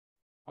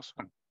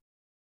Awesome.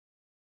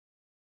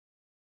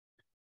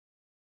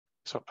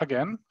 So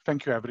again,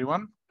 thank you,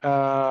 everyone.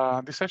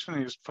 This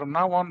session is from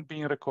now on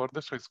being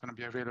recorded, so it's going to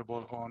be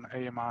available on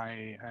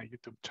AMI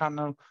YouTube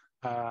channel.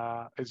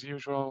 As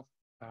usual,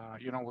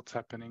 you know what's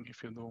happening.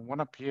 If you don't want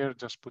to appear,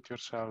 just put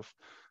yourself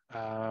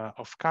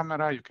off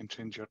camera. You can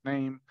change your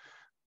name.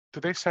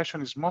 Today's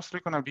session is mostly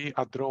going to be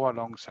a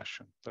draw-along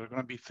session. There are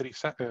going to be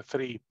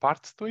three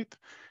parts to it.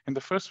 In the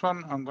first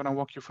one, I'm going to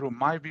walk you through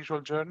my visual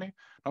journey,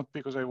 not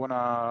because I want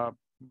to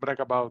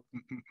brag about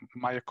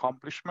my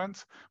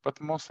accomplishments,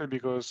 but mostly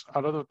because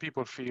a lot of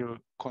people feel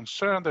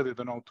concerned that they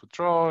don't know how to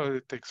draw.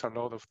 It takes a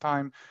lot of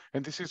time.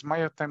 And this is my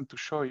attempt to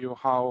show you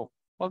how,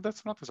 well,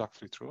 that's not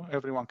exactly true.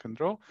 Everyone can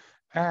draw.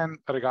 And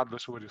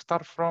regardless of where you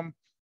start from,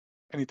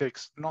 and it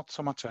takes not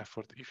so much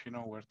effort if you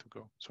know where to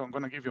go. So I'm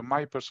going to give you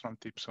my personal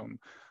tips on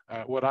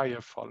what I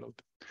have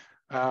followed.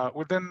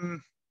 We'll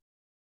then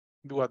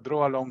do a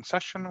draw along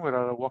session where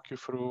I'll walk you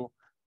through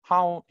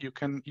how you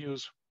can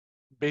use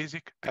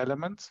basic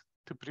elements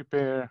to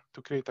prepare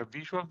to create a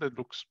visual that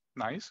looks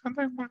nice, and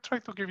then we'll try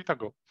to give it a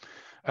go.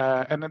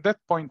 And at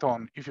that point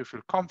on, if you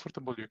feel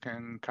comfortable, you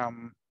can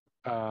come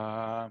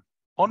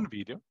on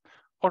video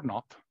or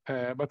not,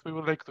 but we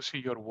would like to see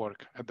your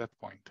work at that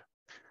point.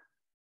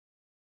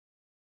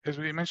 As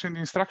we mentioned in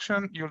the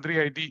instruction,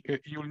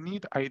 you'll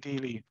need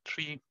ideally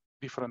 3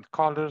 different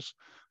colors.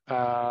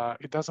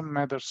 It doesn't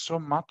matter so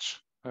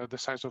much the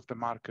size of the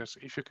markers.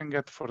 If you can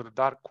get for the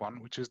dark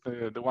one, which is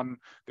the one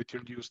that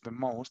you'll use the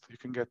most, you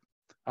can get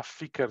a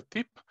thicker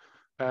tip.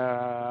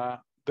 The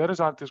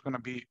result is going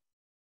to be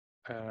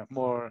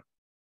more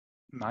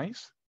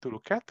nice to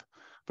look at,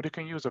 but you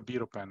can use a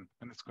biro pen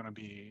and it's going to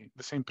be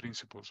the same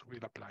principles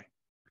will apply.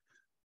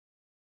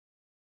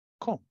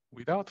 Cool.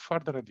 Without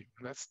further ado,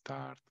 let's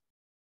start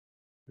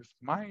with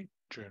my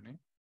journey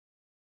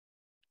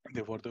in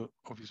the world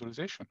of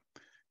visualization.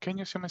 Can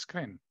you see my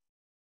screen?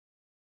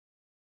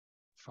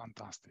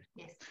 Fantastic.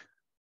 Yes.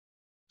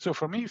 So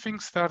for me,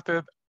 things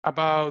started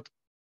about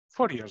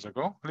 4 years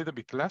ago, a little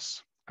bit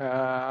less.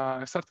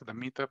 I started a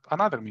meetup,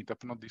 another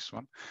meetup, not this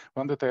one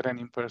that I ran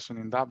in person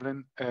in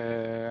Dublin.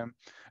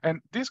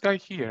 And this guy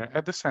here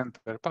at the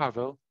center,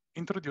 Pavel,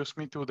 introduced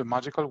me to the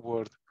magical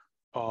world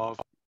of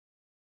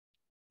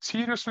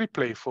seriously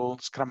playful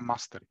Scrum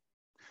Mastery.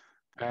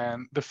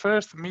 And the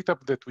first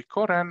meetup that we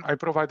co-ran, I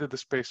provided the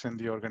space and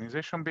the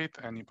organization bit,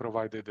 and he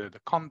provided the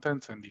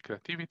content and the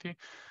creativity,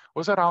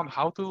 was around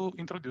how to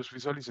introduce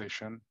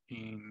visualization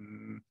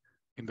in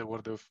the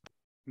world of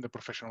the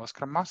professional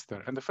Scrum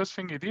Master. And the first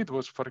thing he did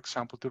was, for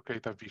example, to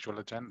create a visual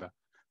agenda.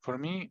 For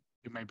me,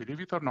 you may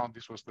believe it or not,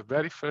 this was the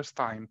very first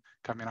time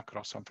coming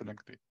across something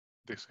like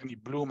this, and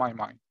it blew my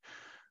mind.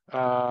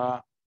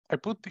 I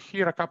put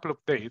here a couple of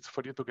dates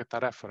for you to get a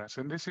reference,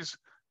 and this is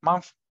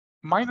month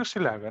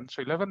 -11,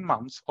 so 11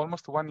 months,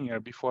 almost 1 year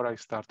before I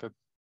started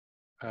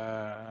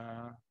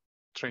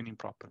training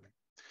properly.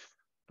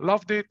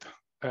 Loved it.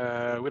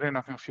 We ran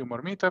a few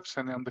more meetups,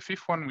 and on the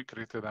 5th one, we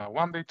created a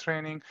 1-day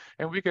training,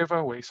 and we gave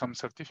away some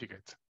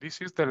certificates.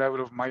 This is the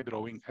level of my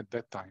drawing at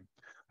that time.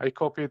 I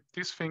copied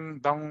this thing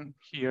down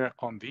here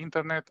on the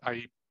internet.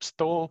 I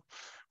stole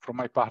from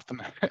my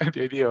partner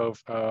the idea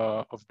of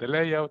the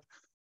layout.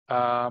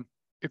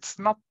 It's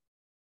not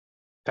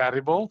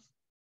terrible,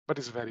 but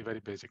it's very, very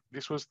basic.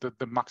 This was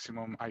the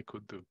maximum I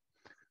could do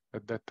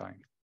at that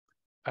time.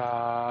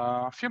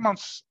 A few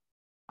months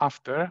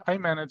after, I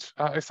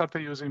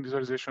started using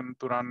visualization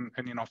to run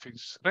an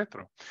in-office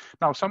retro.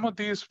 Now, some of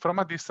these from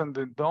a distance,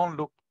 they don't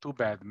look too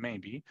bad,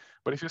 maybe,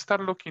 but if you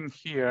start looking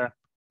here,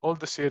 all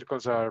the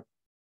circles are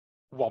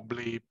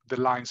wobbly, the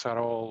lines are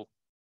all,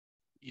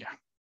 yeah,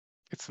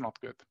 it's not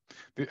good.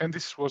 And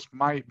this was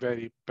my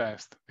very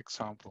best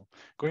example.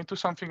 Going to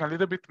something a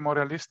little bit more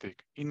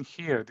realistic. In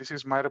here, this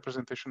is my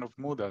representation of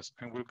mudas,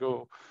 and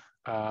we'll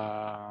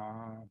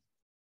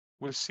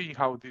see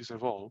how this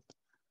evolved.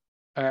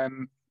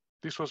 And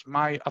this was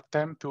my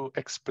attempt to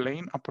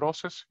explain a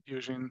process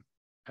using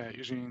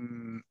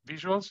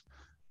visuals.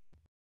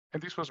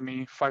 And this was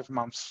me 7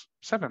 months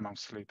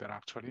later,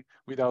 actually,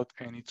 without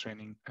any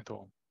training at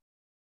all.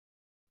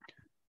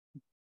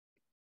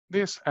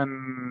 This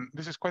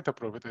is quite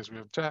appropriate as we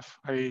have Jeff.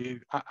 I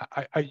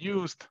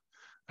used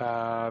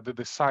the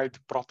decide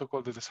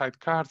protocol, the decide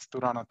cards to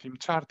run a team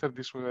charter.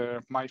 These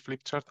were my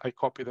flip chart. I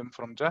copied them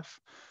from Jeff.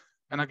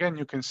 And again,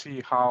 you can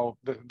see how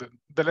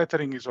the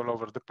lettering is all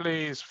over the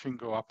place, things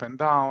go up and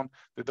down.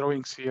 The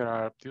drawings here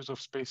are use of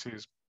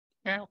spaces.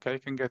 Yeah, okay, I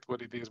can get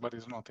what it is, but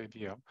it's not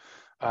ideal.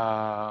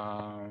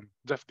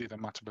 Jeff did a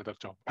much better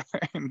job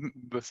in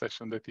the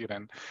session that he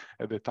ran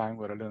at the time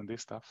where I learned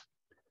this stuff.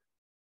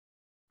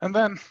 And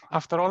then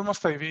after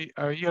almost a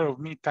year of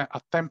me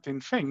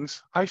attempting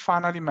things, I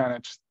finally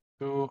managed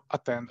to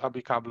attend a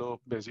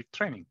Bicablo basic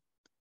training.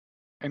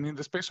 And in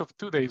the space of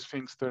 2 days,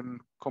 things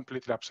turned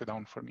completely upside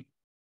down for me.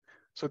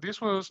 So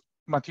this was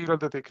material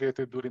that I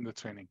created during the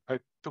training. I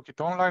took it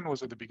online, it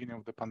was at the beginning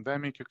of the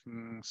pandemic. You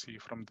can see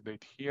from the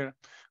date here. I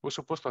was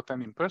supposed to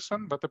attend in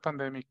person, but the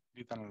pandemic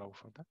didn't allow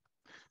for that.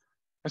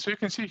 And so you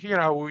can see here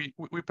how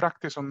we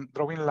practice on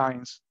drawing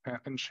lines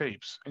and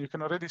shapes. And you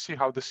can already see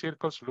how the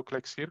circles look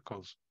like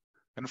circles.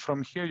 And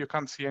from here, you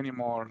can't see any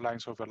more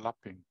lines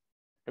overlapping.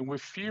 And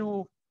with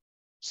few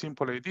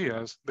simple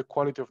ideas, the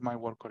quality of my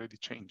work already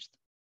changed.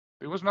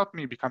 It was not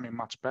me becoming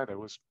much better, it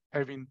was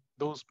having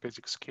those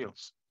basic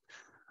skills.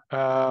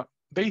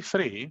 Day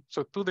 3,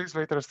 so 2 days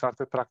later, I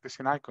started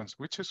practicing icons,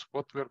 which is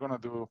what we're gonna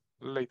do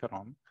later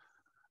on.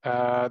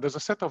 There's a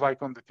set of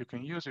icons that you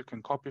can use, you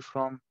can copy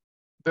from.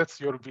 That's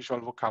your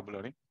visual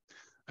vocabulary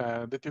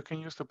that you can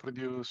use to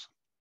produce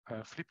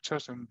flip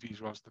charts and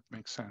visuals that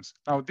make sense.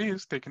 Now,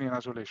 these taken in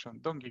isolation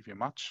don't give you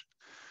much.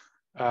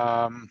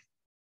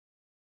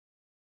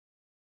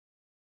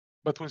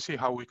 But we'll see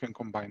how we can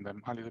combine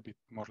them a little bit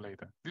more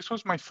later. This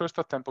was my first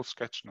attempt of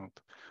sketchnote.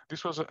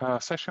 This was a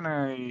session,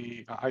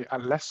 a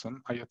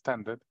lesson I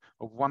attended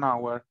of 1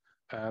 hour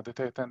that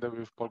I attended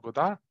with Paul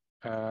Godard.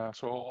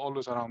 So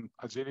always around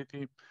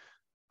agility.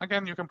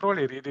 Again, you can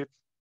probably read it.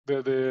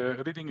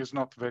 The reading is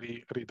not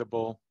very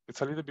readable.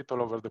 It's a little bit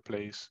all over the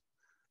place.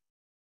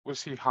 We'll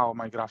see how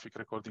my graphic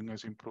recording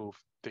has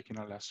improved taking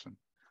a lesson.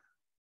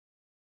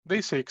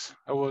 Day 6,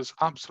 I was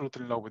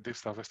absolutely in love with this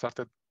stuff. I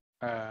started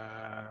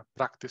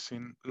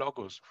practicing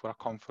logos for a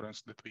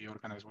conference that we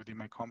organized within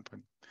my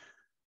company.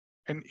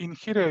 And in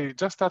here, I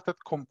just started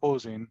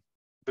composing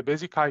the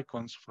basic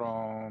icons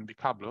from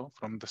Bicablo,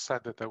 from the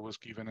set that I was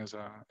given as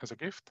a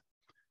gift.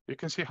 You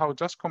can see how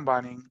just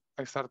combining,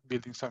 I started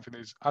building something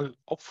that is,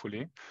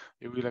 hopefully,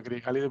 you will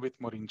agree, a little bit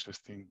more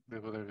interesting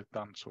than what I've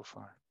done so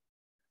far.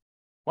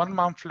 1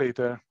 month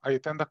later, I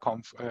attend a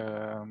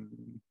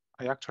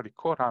I actually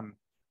co-ran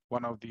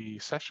one of the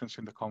sessions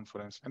in the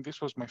conference, and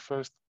this was my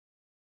first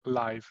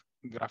live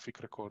graphic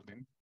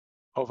recording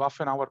of half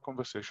an hour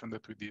conversation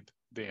that we did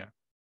there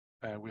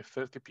with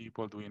 30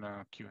 people doing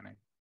a Q&A.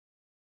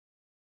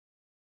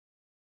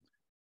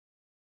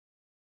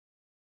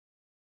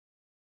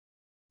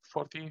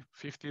 40,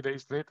 50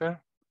 days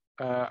later,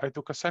 I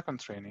took a second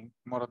training,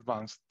 more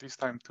advanced, this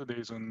time 2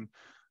 days on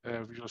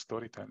visual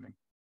storytelling.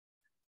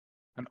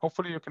 And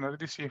hopefully you can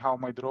already see how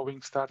my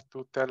drawings start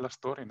to tell a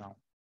story now.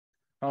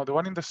 Now, the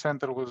one in the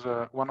center was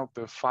one of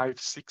the 5,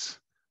 6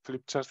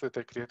 flip charts that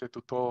I created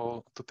to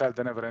tell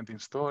the never-ending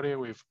story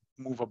with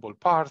movable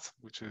parts,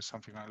 which is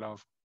something I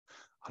love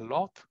a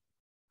lot.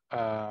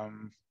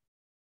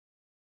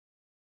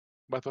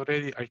 But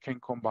already I can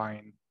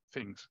combine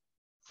things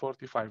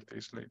 45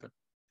 days later.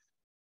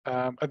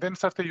 I then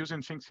started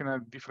using things in a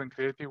different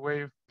creative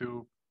way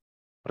to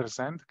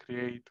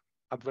create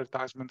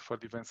advertisement for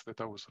the events that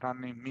I was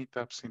running,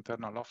 meetups,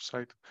 internal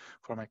offsite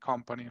for my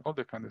company, all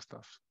that kind of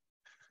stuff.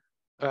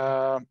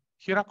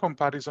 Here a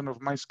comparison of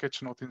my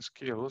sketchnoting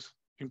skills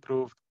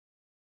improved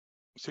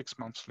 6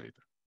 months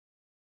later.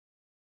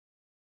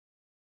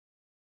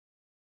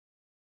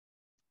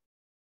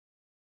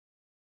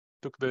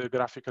 Took the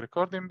graphic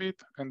recording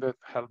bit, and that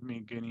helped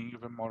me gaining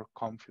even more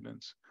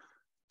confidence.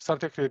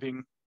 Started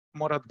creating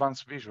more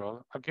advanced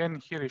visual.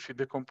 Again, here, if you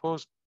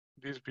decompose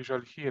this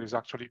visual here is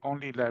actually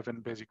only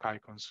 11 basic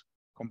icons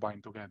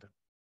combined together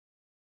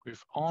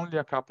with only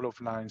a couple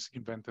of lines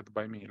invented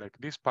by me, like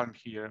this palm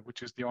here,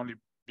 which is the only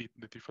bit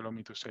that if you allow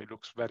me to say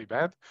looks very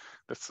bad.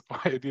 That's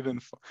why I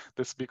didn't,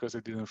 that's because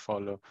I didn't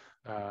follow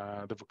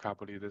the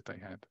vocabulary that I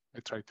had. I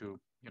tried to,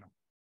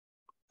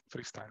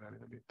 freestyle a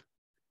little bit.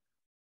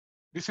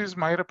 This is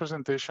my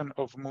representation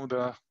of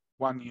Muda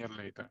 1 year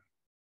later.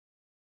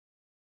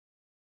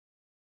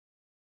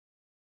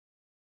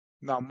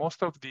 Now,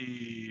 most of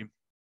the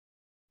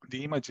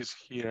images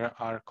here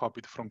are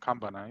copied from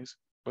Kanban-Eyes,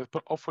 but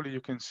hopefully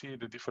you can see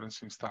the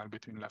difference in style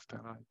between left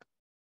and right.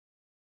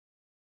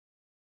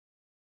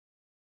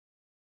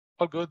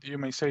 All good, you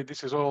may say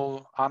this is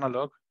all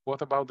analog.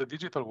 What about the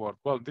digital world?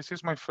 Well, this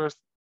is my first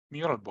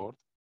mural board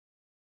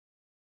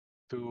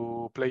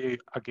to play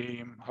a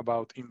game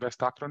about invest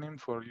acronym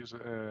for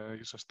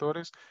user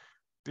stories.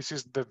 This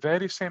is the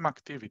very same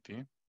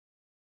activity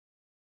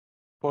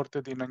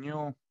ported in a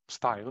new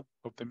style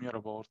of the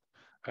mural board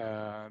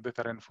that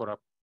I ran for an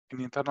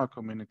internal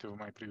community of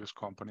my previous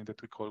company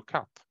that we call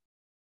CAT.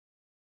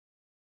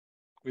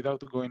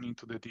 Without going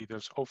into the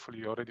details,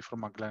 hopefully already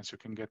from a glance, you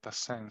can get a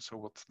sense of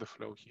what's the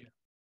flow here.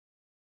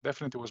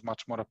 Definitely was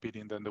much more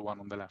appealing than the one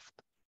on the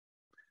left.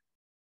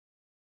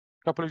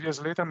 A couple of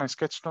years later, my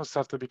sketch notes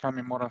started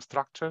becoming more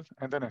unstructured,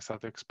 and then I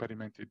started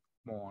experimenting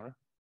more.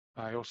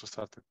 I also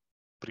started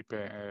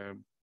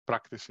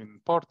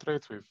practicing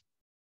portraits with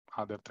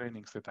other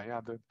trainings that I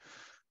added.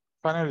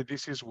 Finally,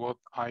 this is what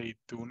I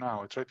do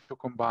now. I try to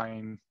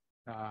combine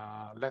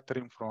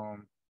lettering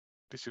from,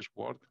 this is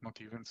Word, not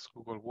even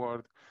Google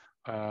Word,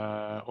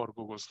 or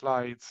Google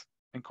Slides,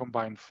 and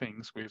combine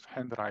things with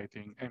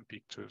handwriting and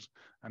pictures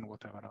and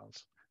whatever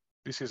else.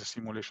 This is a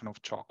simulation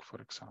of chalk,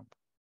 for example.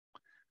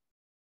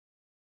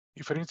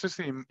 If you're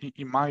interested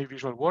in my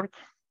visual work,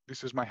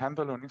 this is my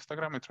handle on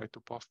Instagram. I try to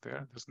post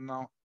there. There's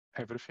not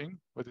everything,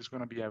 but it's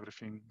going to be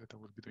everything that I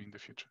will be doing in the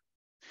future.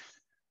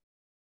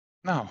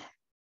 Now,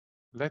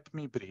 let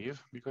me breathe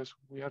because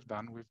we are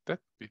done with that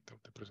bit of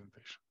the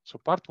presentation. So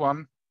part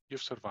 1,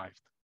 you've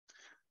survived.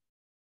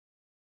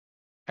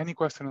 Any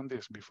question on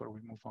this before we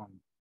move on?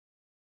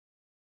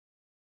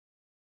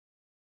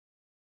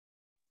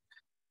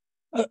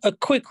 A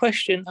quick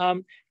question.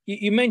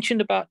 You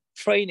mentioned about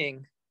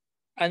training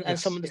and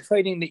Yes. some of the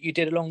training that you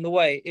did along the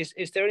way.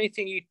 Is there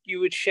anything you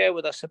would share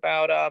with us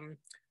about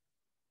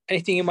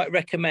anything you might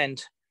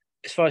recommend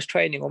as far as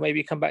training, or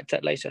maybe come back to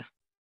that later?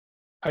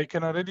 I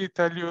can already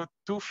tell you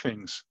two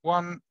things.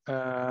 One,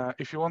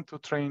 if you want to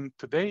train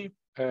today,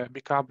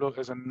 Bicablo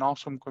is an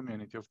awesome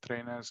community of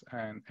trainers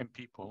and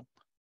people.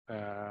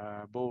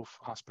 Both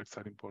aspects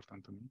are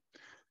important to me.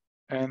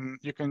 And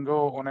you can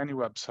go on any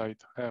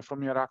website.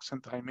 From your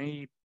accent, I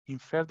may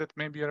infer that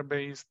maybe you're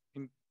based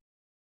in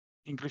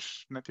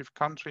English native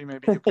country,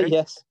 maybe UK.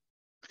 Yes.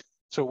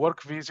 So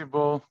Work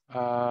Visible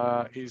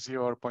is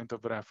your point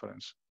of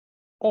reference.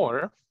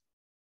 Or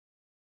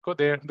go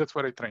there, that's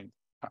where I trained.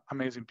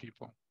 Amazing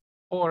people.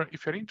 Or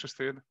if you're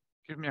interested,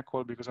 give me a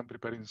call because I'm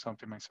preparing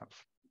something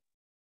myself.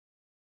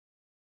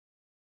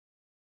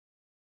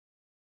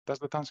 Does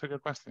that answer your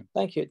question?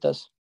 Thank you, it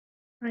does.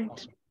 Right.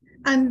 Awesome.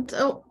 And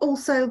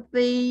also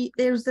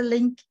there's a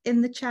link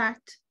in the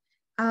chat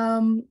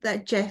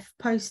that Jeff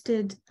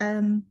posted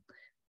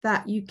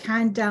that you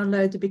can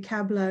download the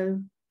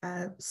Bicablo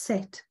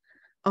set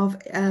of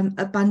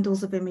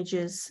bundles of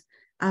images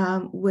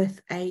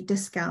with a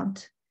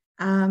discount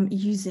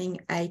using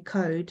a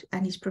code,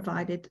 and he's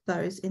provided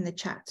those in the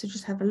chat. So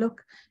just have a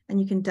look and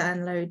you can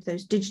download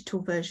those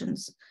digital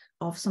versions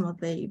of some of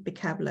the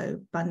Bicablo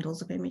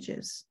bundles of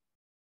images.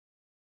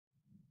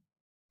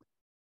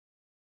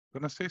 I'm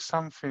going to say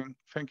something.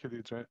 Thank you,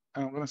 DJ.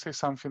 I'm going to say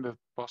something that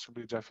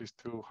possibly Jeff is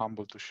too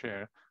humble to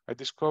share. I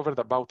discovered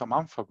about a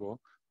month ago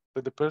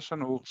that the person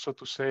who, so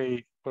to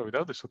say, or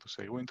without the so to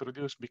say, who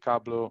introduced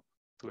Bicablo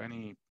to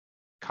any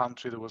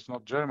country that was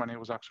not Germany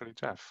was actually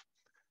Jeff.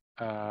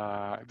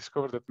 I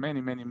discovered that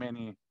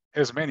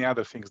as many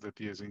other things that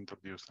he has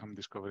introduced, I'm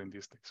discovering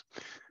these days.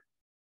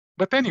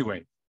 But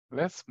anyway,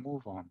 let's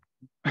move on.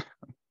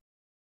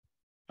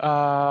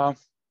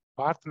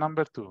 Part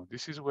number 2.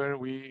 This is where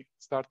we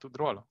start to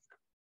draw along.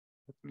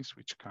 Let me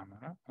switch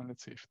camera and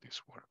let's see if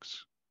this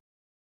works.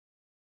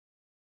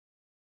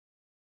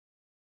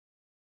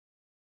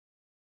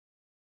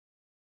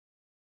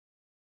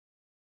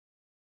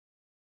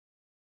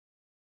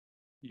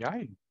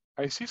 Yeah,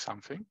 I see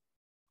something.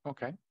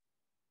 Okay.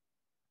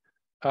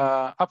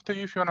 Up to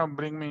you if you want to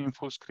bring me in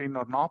full screen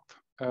or not,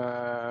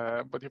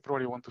 but you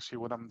probably want to see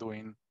what I'm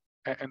doing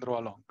and draw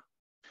along.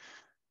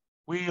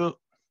 We'll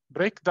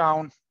break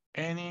down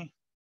any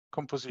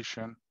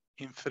composition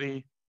in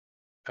 3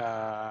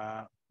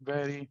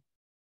 very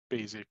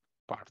basic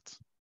parts.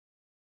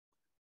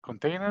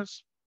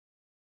 Containers.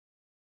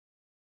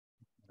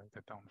 Write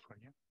that down for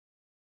you.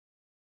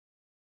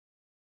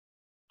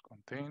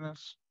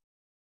 Containers.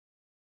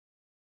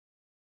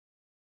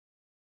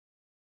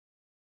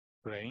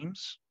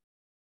 Frames,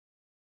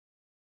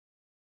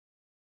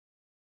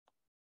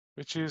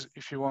 which is,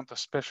 if you want, a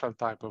special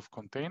type of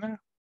container,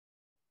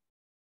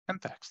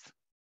 and text.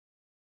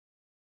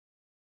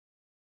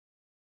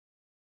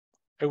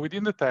 And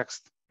within the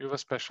text, you have a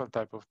special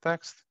type of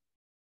text,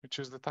 which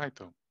is the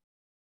title.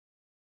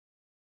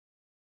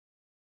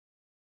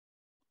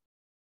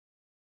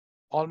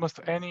 Almost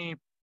any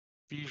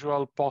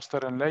visual poster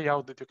and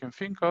layout that you can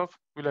think of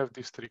will have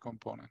these 3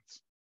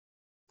 components.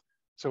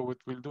 So what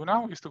we'll do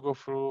now is to go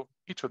through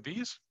each of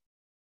these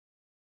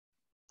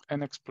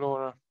and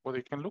explore what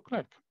they can look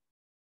like.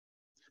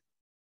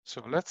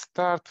 So let's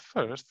start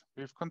first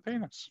with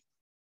containers.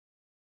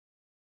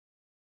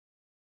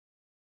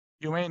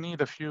 You may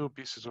need a few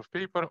pieces of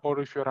paper, or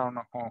if you're on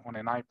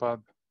an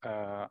iPad,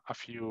 a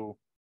few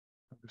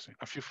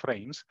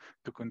frames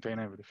to contain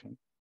everything.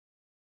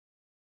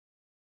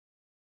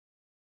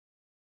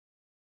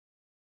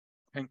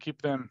 And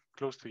keep them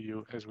close to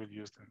you as we'll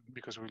use them,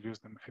 because we'll use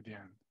them at the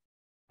end.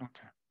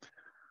 Okay.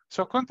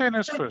 So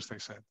containers first, I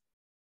said.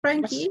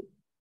 Frankie, Yes.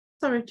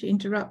 Sorry to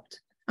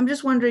interrupt. I'm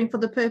just wondering, for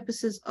the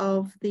purposes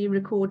of the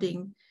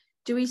recording,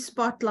 do you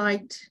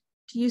spotlight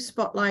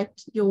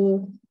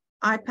your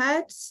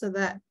iPad so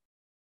that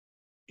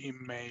it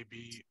may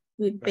be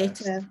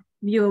better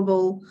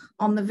viewable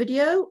on the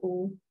video,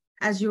 or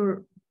as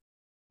you're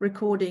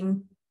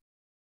recording?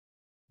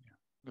 Yeah,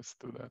 let's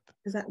do that.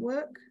 Does that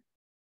work?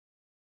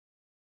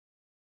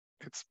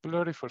 It's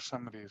blurry for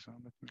some reason.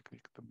 Let me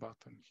click the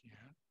button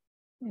here.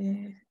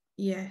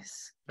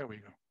 Yes. There we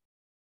go.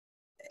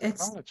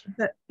 It's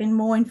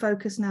more in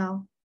focus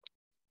now.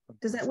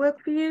 Does that work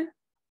for you?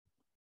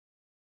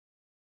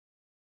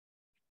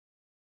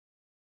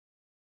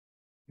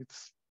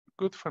 It's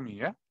good for me,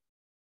 yeah?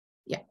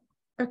 Yeah.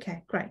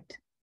 Okay, great.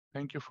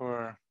 Thank you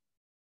for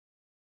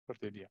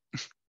the idea.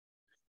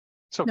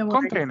 So No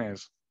worries.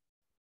 containers.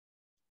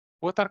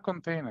 What are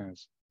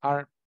containers?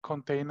 Are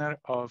container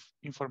of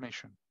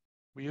information.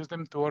 We use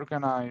them to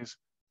organize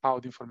how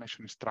the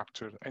information is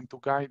structured and to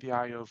guide the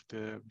eye of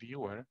the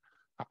viewer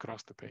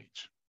across the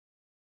page.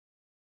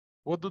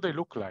 What do they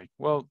look like?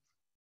 Well,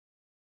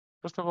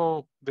 first of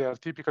all, they are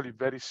typically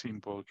very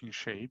simple in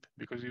shape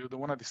because you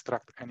don't want to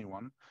distract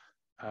anyone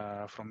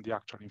from the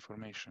actual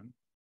information.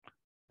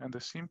 And the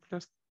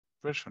simplest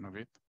version of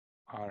it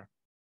are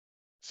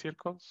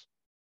circles,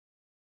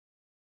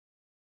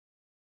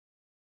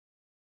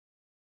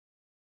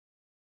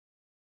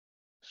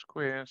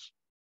 squares,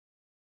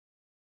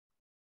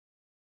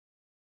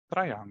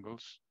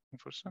 triangles,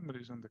 and for some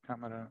reason the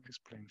camera is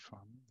playing fun.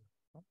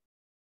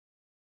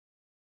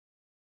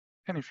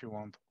 And if you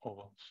want,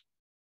 ovals.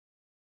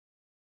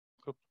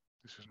 Oops,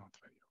 this is not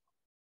very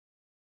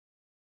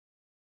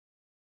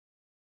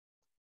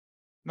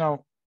oval.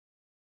 Now,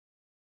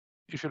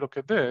 if you look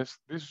at this,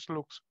 this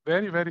looks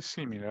very, very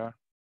similar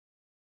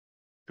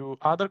to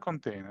other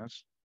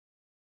containers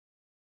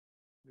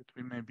that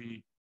we may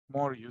be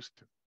more used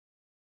to,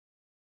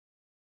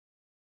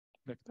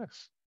 like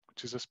this,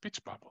 which is a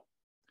speech bubble.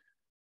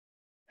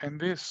 And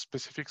this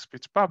specific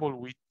speech bubble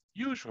we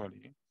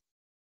usually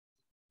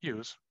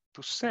use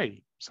to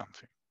say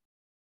something.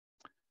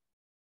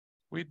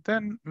 We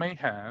then may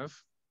have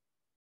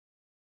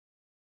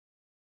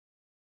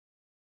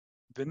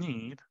the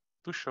need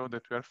to show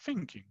that we are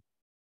thinking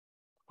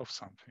of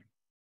something.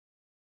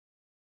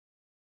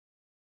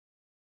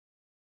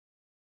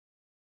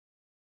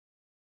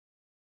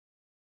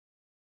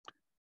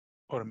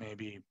 Or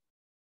maybe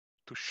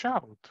to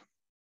shout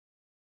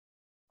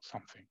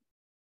something.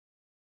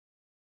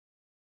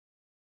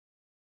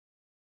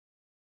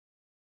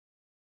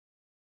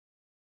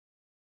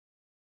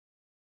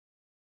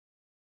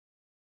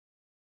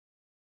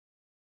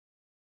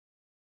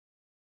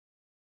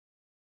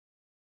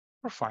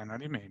 Or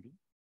finally, maybe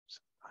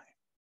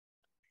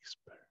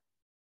whisper.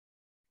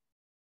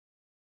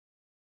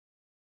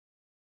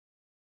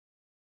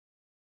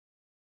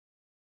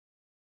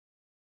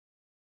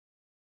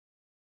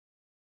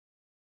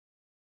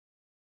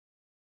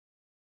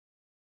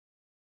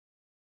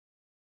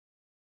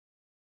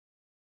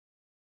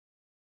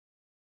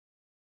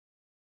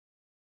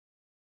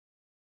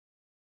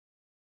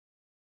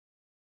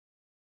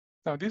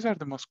 Now, these are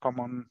the most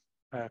common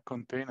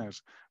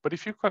containers. But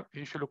if you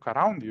look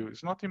around you,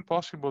 it's not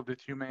impossible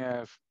that you may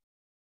have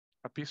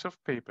a piece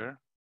of paper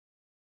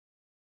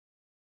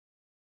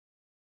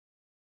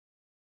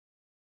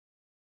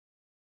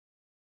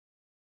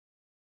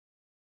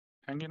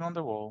hanging on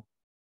the wall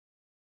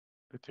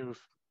that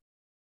you've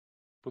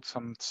put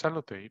some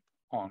sellotape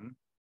on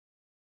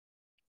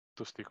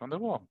to stick on the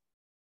wall.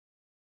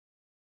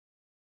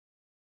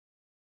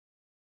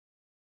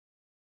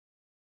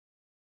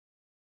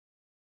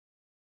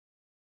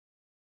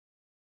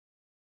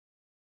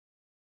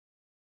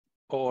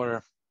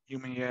 Or you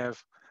may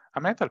have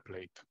a metal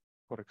plate,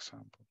 for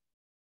example.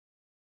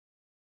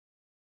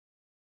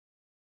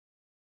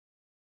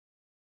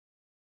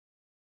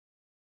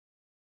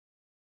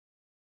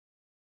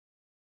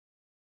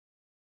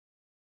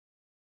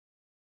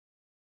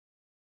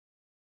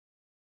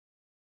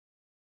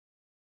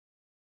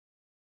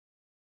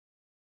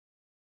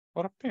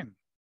 Or a pin,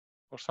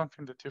 or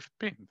something that you've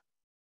pinned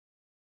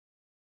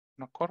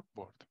on a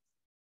corkboard.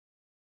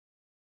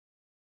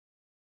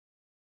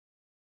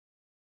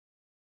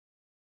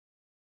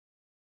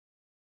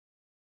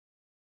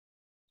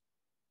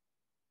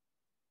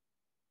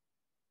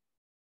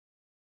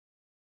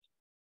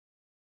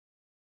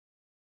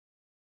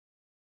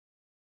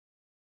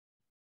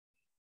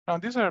 Now,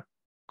 these are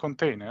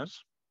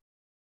containers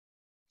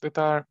that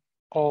are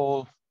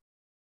all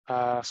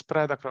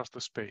spread across the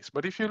space.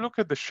 But if you look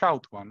at the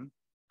shout one,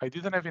 I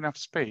didn't have enough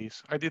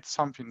space. I did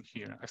something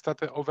here. I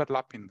started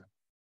overlapping them.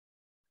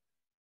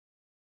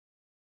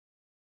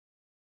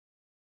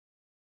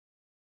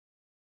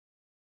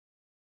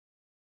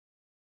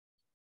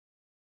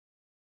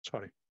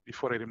 Sorry,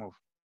 before I remove.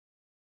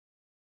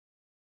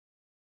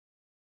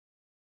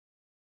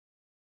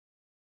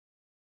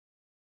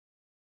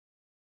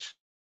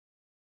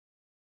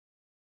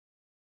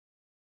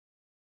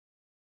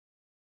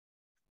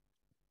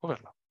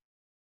 Overlap.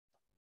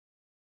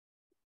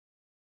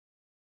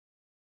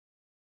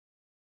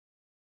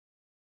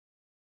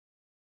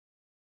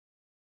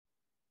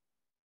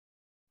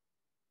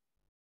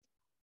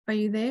 Are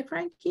you there,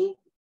 Frankie?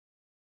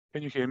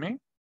 Can you hear me?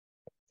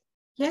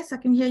 Yes, I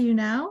can hear you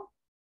now.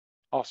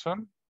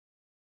 Awesome.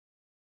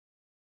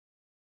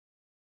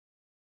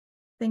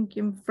 I think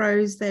you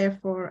froze there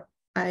for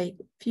a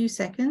few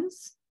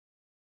seconds.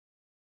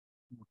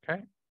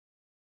 Okay.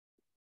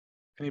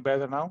 Any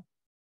better now?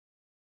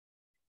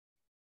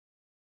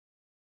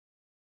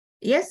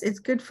 Yes, it's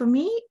good for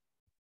me.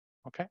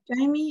 Okay.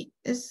 Jamie,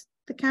 is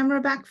the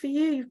camera back for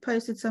you? You've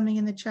posted something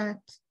in the chat.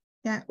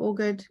 Yeah, all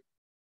good.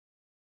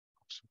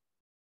 Awesome.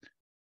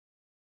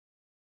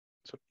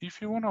 So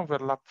if you want to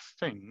overlap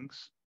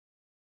things,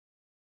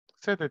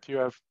 say that you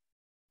have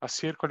a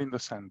circle in the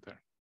center.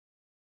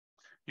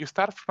 You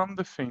start from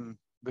the thing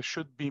that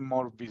should be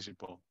more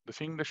visible, the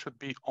thing that should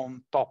be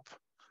on top.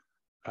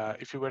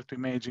 If you were to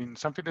imagine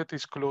something that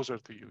is closer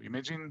to you,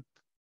 imagine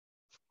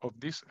of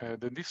this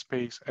this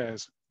space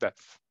as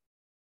depth.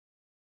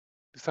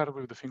 You start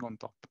with the thing on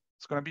top.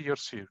 It's going to be your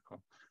circle.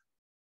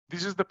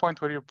 This is the point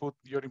where you put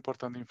your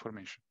important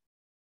information.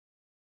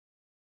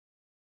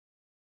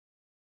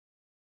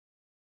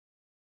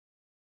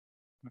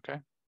 Okay.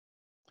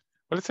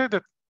 Well, let's say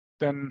that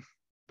then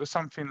there's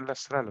something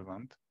less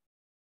relevant.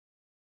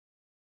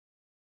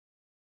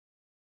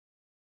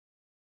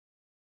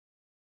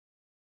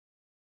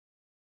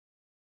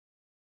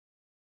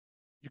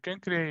 You can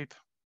create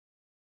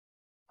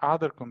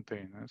other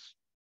containers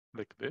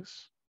like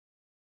this.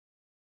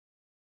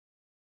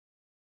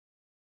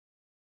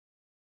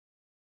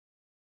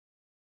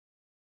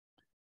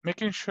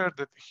 Making sure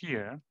that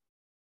here,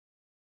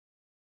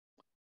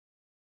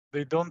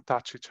 they don't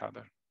touch each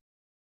other.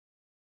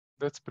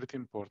 That's pretty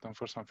important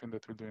for something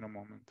that we'll do in a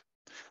moment.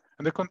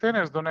 And the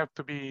containers don't have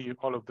to be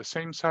all of the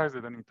same size.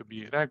 They don't need to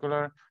be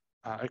regular.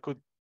 I could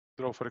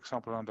draw, for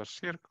example, another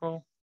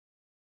circle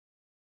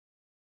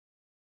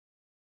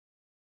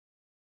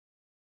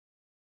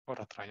or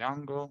a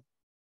triangle.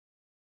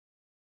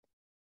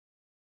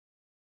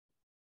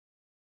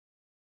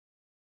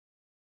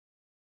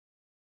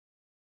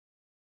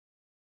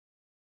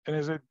 And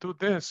as I do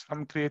this,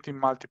 I'm creating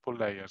multiple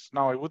layers.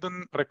 Now, I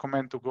wouldn't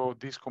recommend to go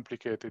this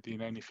complicated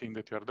in anything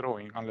that you're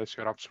drawing, unless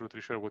you're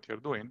absolutely sure what you're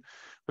doing.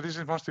 But this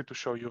is mostly to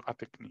show you a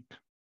technique.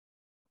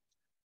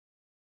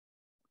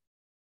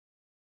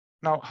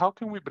 Now, how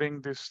can we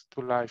bring this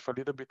to life a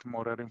little bit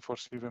more and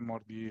reinforce even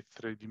more the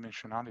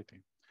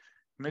three-dimensionality?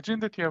 Imagine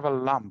that you have a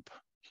lamp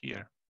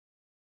here.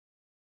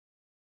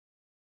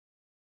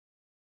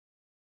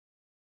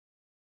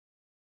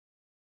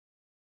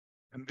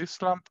 And this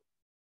lamp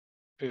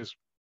is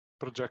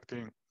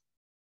projecting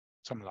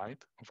some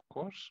light, of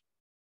course.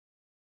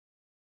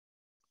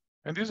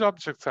 And these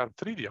objects are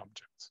 3D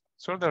objects,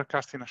 so they're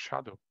casting a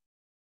shadow.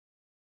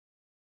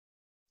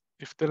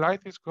 If the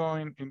light is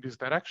going in this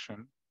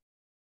direction,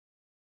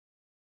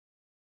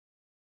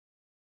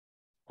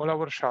 all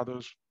our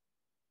shadows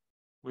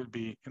will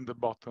be in the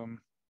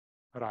bottom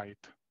right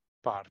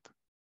part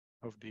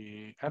of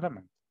the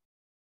element.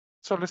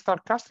 So let's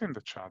start casting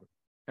the shadow.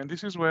 And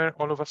this is where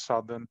all of a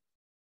sudden,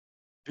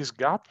 this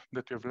gap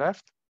that you've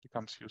left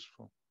becomes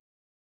useful.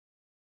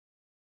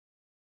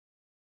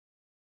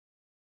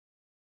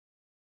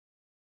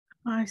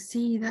 I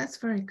see. That's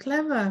very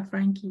clever,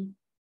 Frankie.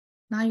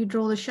 Now you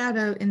draw the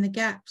shadow in the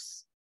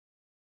gaps.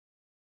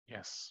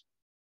 Yes.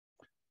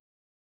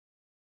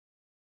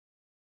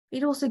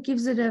 It also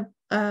gives it a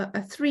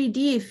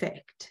 3D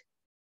effect.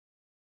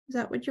 Is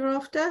that what you're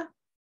after?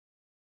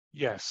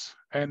 Yes.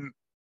 And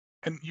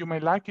you may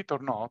like it or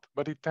not,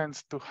 but it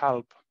tends to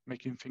help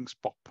making things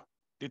pop,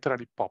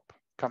 literally pop,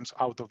 comes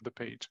out of the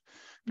page.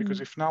 Because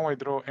if now I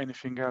draw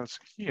anything else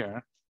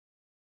here,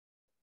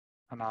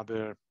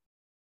 another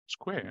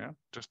square,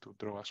 just to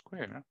draw a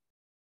square,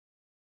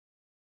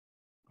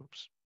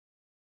 oops.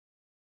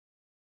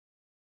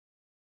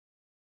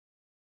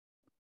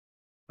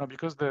 Now,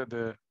 because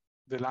the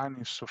line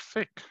is so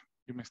thick,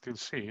 you may still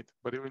see it,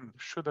 but it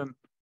shouldn't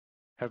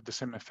have the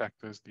same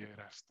effect as the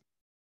rest.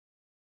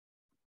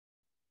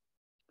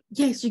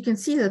 Yes, you can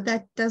see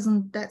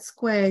that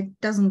square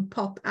doesn't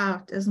pop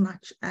out as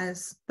much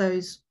as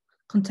those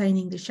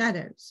containing the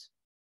shadows.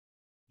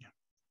 Yeah.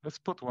 Let's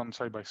put one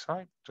side by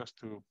side just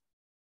to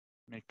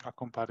make a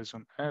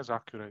comparison as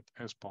accurate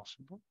as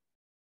possible.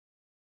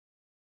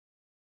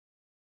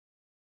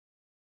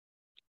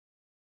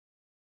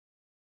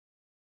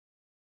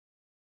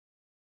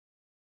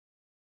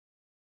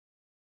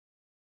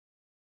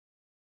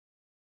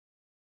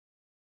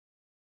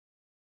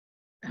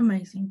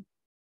 Amazing.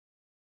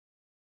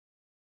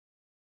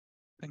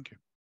 Thank you.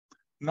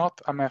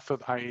 Not a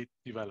method I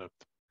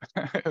developed.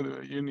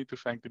 You need to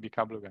thank the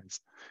Bicablo guys.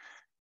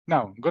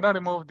 Now, I'm gonna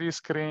remove this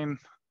screen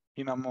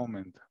in a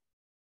moment.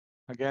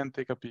 Again,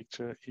 take a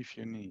picture if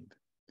you need.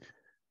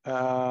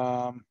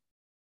 Okay.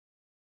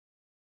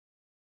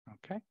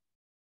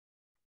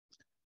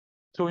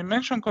 So we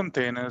mentioned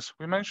containers,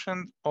 we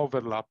mentioned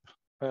overlap.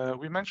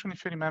 We mentioned,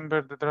 if you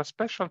remember, that there are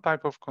special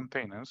type of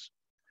containers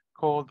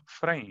called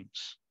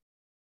frames.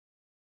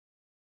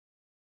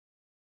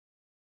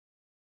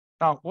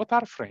 Now, what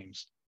are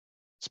frames?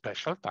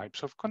 Special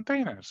types of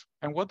containers.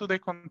 And what do they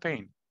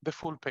contain? The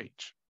full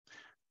page.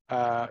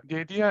 The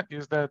idea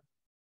is that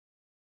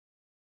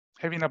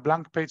having a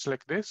blank page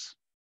like this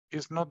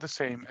is not the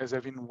same as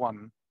having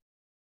one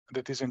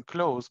that is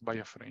enclosed by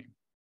a frame.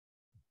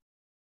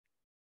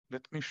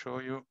 Let me show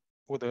you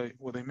what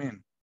I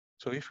mean.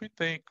 So if we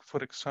take,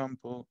 for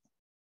example,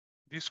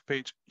 this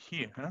page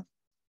here,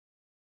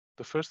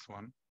 the first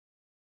one,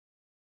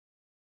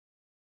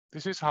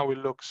 this is how it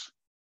looks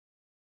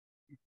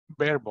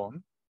bare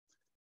bone.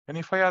 And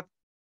if I add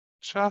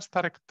just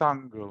a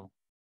rectangle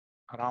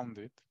around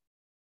it,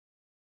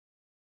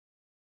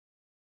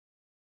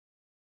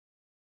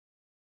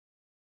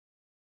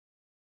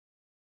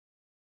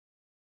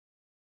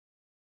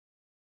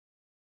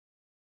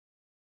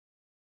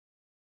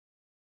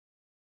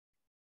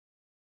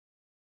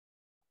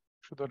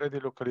 should already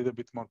look a little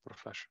bit more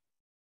professional.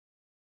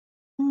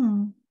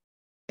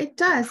 It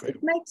does.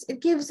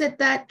 It gives it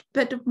that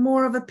bit of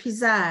more of a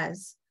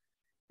pizzazz.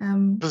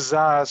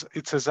 Pizzazz,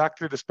 it's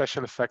exactly the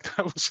special effect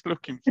I was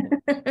looking for.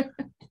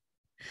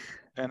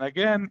 And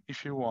again,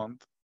 if you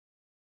want,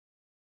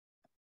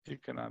 you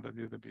can add a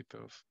little bit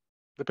of,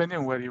 depending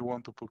on where you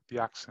want to put the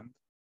accent.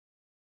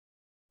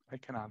 I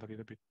can add a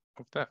little bit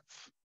of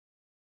depth.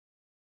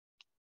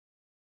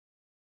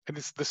 And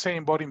it's the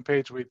same body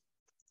page with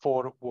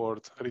 4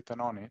 words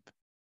written on it,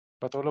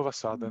 but all of a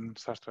sudden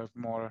starts to have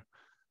more,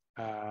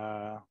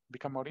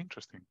 become more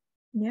interesting.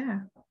 Yeah,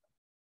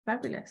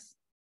 fabulous.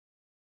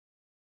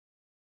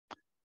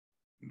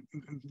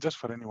 Just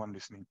for anyone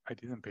listening, I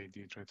didn't pay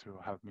Deidre to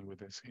help me with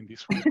this in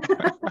this way.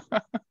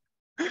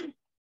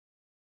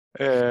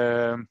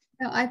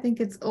 No, I think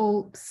it's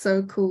all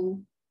so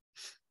cool.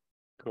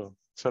 Cool.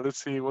 So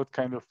let's see what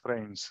kind of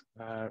frames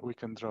we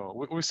can draw.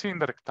 We see in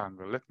the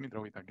rectangle. Let me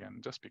draw it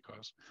again, just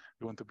because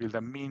we want to build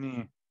a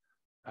mini,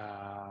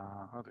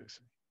 how do you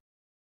say,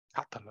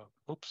 catalog.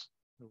 Oops,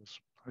 it was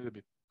a little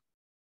bit.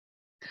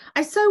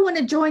 I so want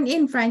to join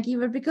in, Frankie,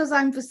 but because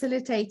I'm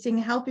facilitating,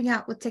 helping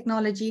out with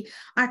technology,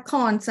 I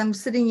can't. So I'm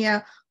sitting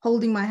here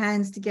holding my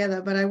hands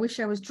together, but I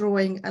wish I was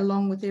drawing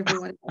along with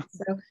everyone else.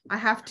 So I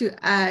have to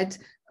add,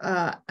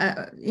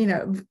 you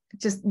know,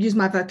 just use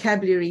my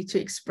vocabulary to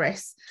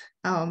express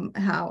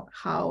how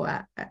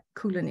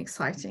cool and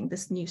exciting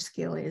this new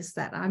skill is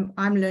that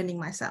I'm learning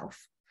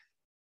myself.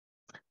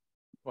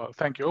 Well,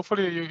 thank you.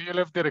 Hopefully you'll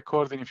have the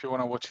recording if you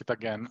want to watch it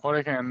again, or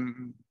I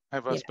can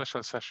have a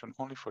special session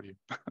only for you.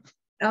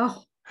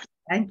 Oh,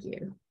 thank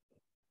you.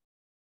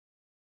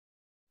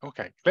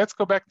 Okay, let's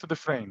go back to the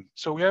frame.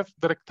 So we have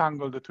the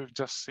rectangle that we've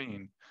just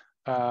seen.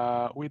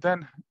 We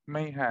then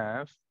may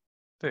have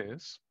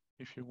this,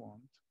 if you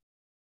want.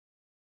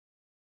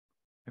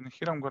 And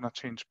here I'm going to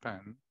change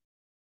pen,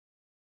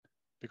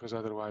 because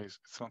otherwise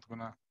it's not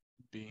going to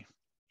be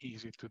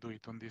easy to do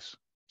it on this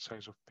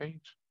size of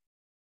page.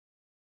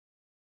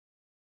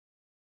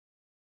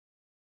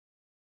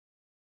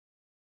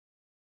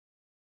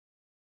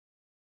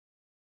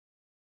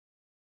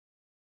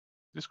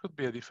 This could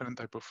be a different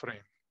type of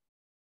frame,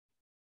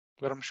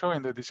 but I'm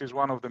showing that this is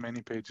one of the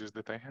many pages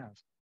that I have.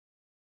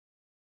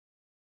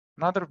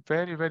 Another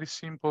very, very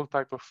simple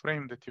type of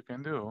frame that you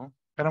can do,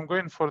 and I'm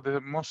going for the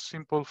most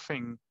simple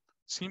thing,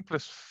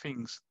 simplest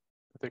things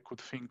that I could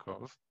think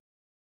of,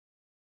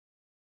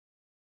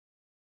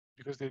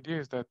 because the idea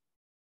is that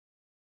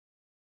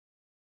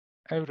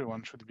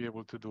everyone should be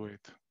able to do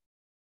it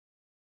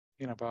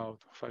in about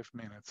 5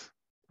 minutes.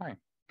 Fine.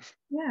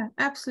 Yeah,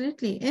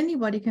 absolutely.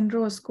 Anybody can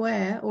draw a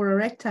square or a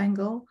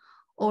rectangle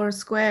or a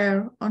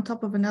square on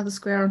top of another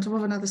square on top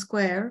of another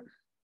square.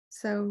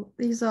 So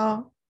these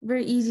are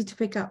very easy to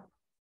pick up.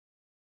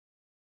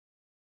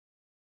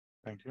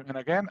 Thank you. And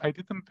again, I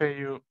didn't pay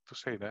you to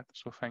say that,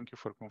 so thank you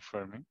for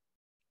confirming.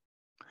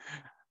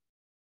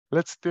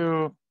 Let's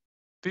do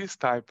this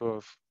type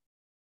of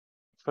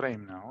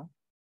frame now,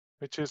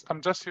 which is,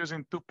 I'm just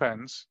using 2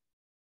 pens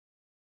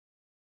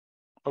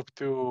of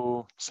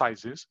 2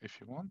 sizes,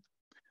 if you want.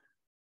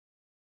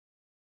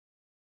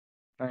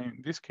 And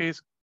in this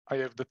case, I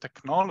have the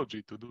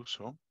technology to do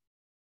so.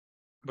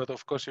 But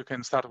of course, you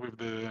can start with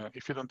the,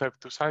 if you don't have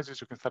 2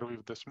 sizes, you can start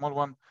with the small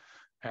one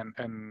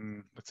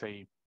and let's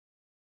say,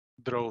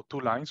 draw 2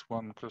 lines,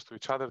 one close to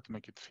each other to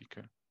make it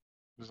thicker.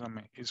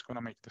 It's going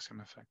to make the same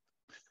effect.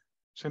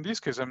 So in this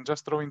case, I'm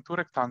just drawing 2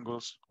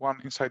 rectangles,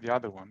 one inside the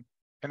other one,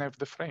 and I have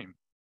the frame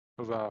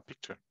of a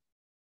picture.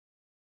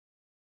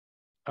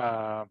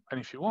 And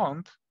if you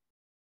want,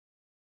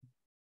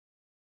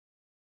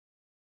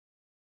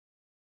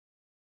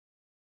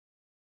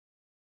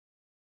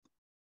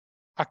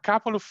 a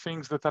couple of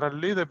things that are a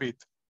little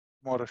bit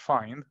more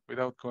refined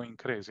without going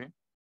crazy.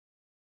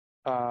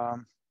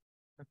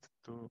 Let's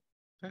do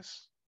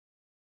this.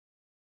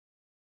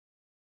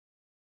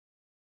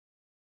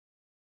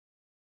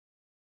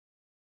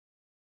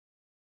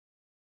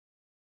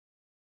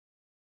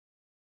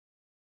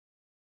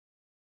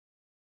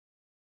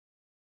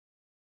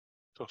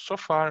 So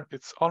far,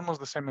 it's almost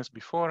the same as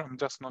before. I'm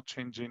just not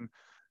changing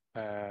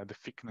the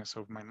thickness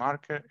of my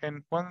marker.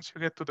 And once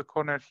you get to the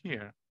corner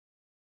here,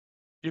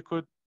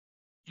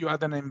 you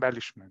add an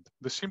embellishment.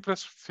 The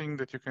simplest thing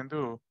that you can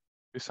do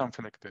is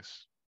something like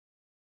this.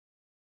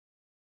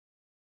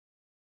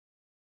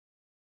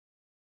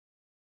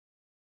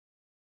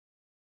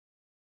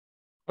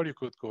 Or you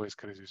could go as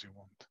crazy as you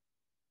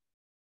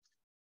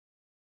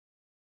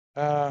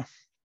want.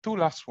 2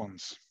 last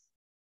ones.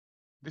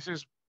 This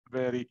is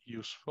very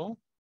useful,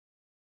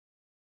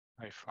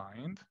 I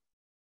find.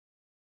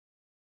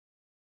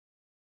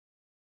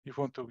 You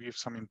want to give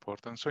some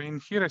importance. So in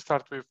here, I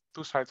start with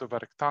 2 sides of a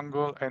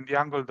rectangle, and the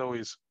angle though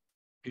is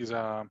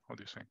how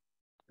do you say?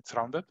 It's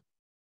rounded.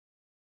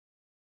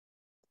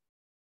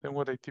 Then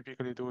what I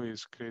typically do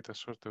is create a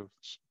sort of,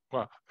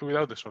 well,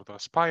 without the sort of a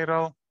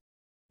spiral,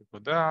 you go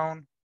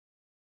down.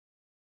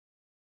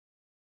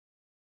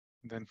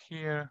 And then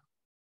here,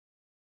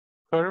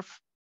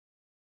 curve,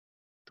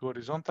 2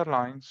 horizontal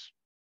lines.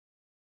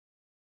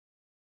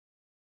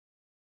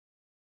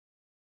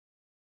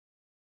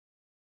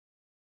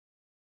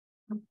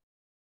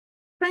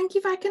 Frankie,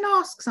 if I can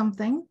ask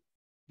something.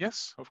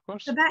 Yes, of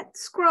course. So that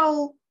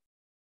scroll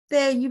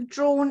there, you've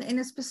drawn in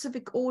a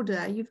specific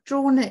order. You've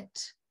drawn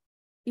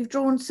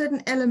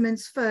certain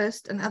elements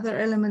first and other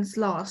elements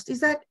last.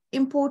 Is that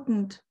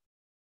important?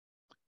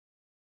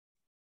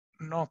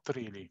 Not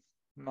really.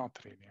 Not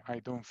really. I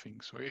don't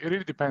think so. It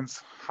really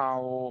depends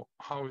how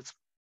it's.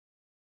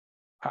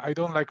 I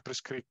don't like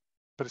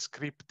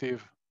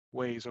prescriptive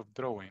ways of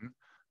drawing.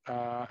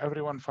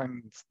 Everyone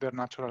finds their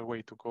natural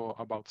way to go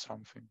about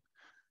something.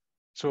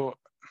 So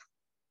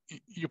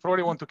you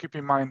probably want to keep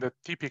in mind that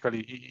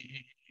typically,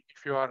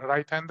 if you are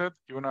right-handed,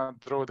 you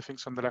want to draw the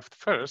things on the left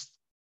first,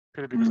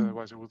 purely because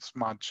otherwise it would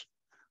smudge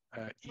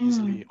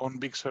easily on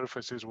big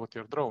surfaces what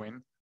you're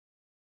drawing.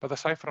 But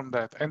aside from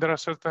that, and there are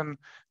certain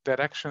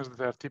directions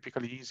that are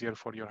typically easier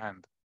for your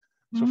hand.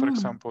 So for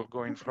example,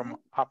 going from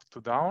up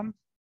to down,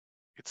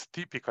 it's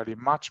typically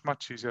much,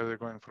 much easier than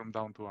going from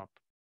down to up.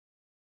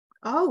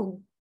 Oh,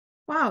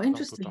 wow,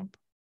 interesting.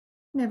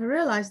 Never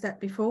realized that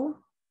before.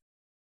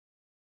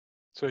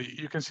 So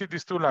you can see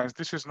these two lines.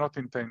 This is not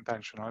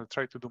intentional. I'll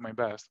try to do my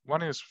best.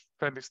 One is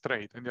fairly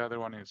straight and the other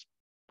one is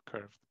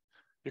curved.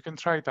 You can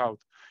try it out.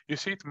 You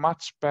see it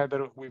much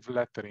better with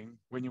lettering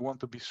when you want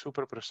to be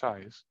super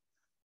precise.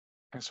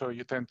 And so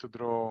you tend to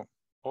draw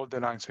all the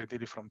lines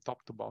ideally from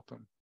top to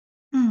bottom.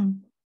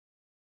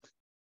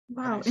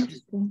 Wow,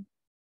 interesting.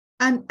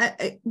 And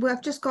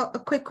I've just got a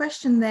quick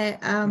question there.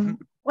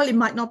 Well, it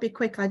might not be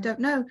quick, I don't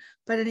know,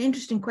 but an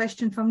interesting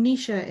question from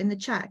Nisha in the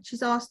chat.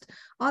 She's asked,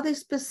 are there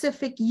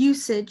specific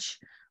usage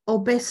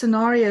or best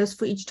scenarios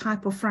for each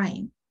type of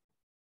frame?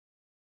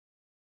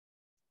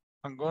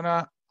 I'm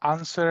gonna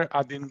answer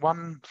adding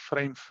one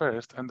frame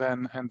first and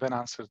then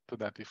answer to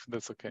that, if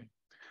that's okay.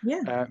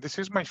 Yeah. This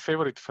is my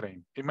favorite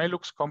frame. It may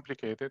look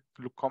complicated,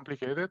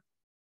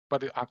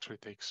 but it actually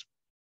takes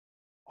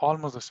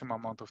almost the same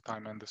amount of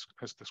time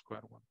as the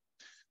square one.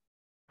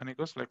 And it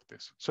goes like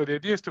this. So the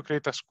idea is to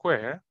create a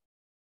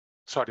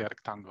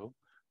rectangle,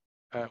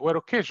 where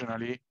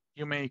occasionally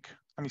you make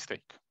a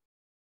mistake,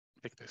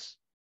 like this.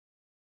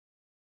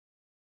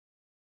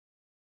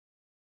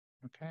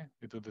 Okay,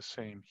 you do the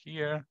same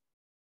here.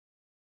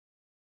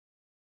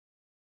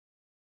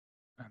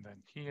 And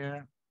then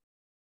here.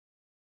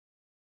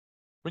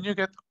 When you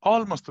get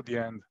almost to the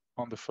end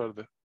on the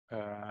third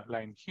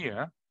line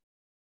here,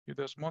 you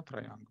do a small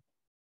triangle.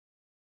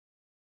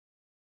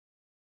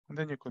 And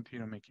then you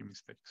continue making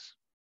mistakes.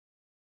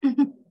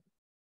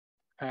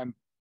 And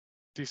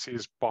this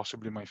is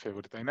possibly my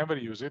favorite. I never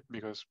use it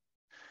because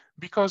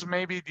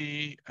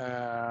maybe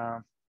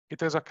it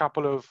has a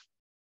couple of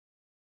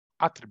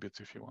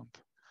attributes, if you want.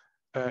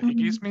 It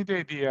gives me the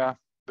idea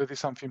that it's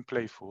something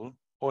playful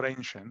or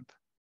ancient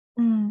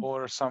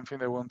or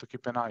something I want to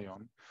keep an eye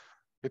on.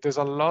 It has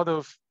a lot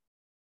of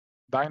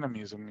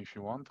dynamism, if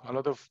you want, a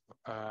lot of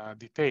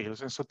details,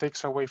 and so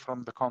takes away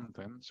from the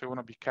content. So you want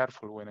to be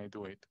careful when I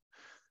do it.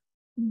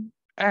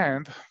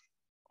 And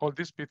all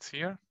these bits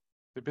here,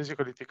 they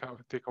basically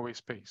take away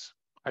space.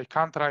 I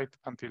can't write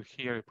until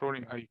here.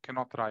 Probably I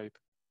cannot write.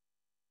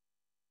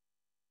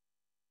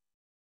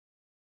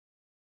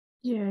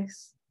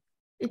 Yes.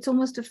 It's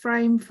almost a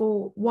frame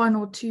for 1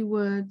 or 2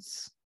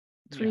 words,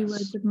 3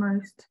 words at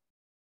most.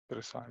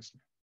 Precisely.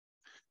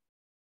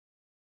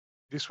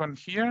 This one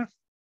here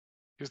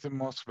is the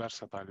most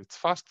versatile. It's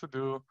fast to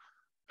do.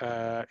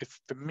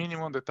 It's the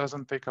minimum that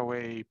doesn't take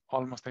away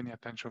almost any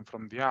attention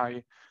from the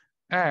eye.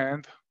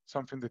 And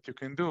something that you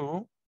can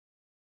do,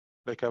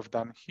 like I've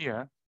done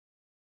here,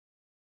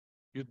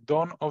 you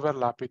don't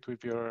overlap it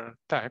with your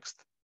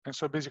text. And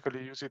so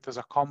basically use it as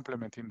a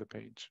complement in the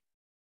page.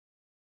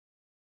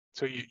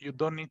 So you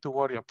don't need to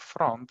worry up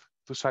front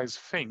to size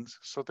things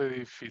so that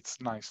it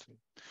fits nicely.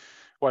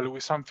 While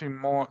with something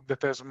more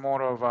that has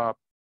more of a,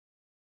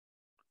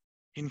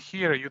 in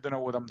here, you don't know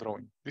what I'm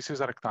drawing. This is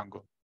a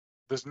rectangle.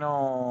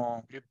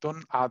 You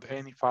don't add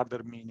any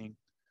further meaning.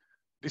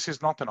 This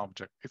is not an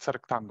object. It's a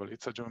rectangle.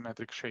 It's a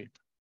geometric shape.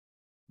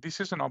 This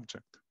is an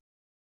object.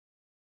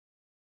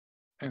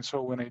 And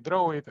so when I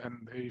draw it,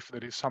 and if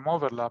there is some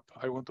overlap,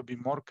 I want to be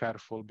more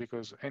careful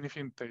because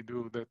anything they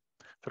do that,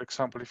 for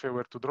example, if I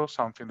were to draw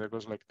something that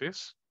goes like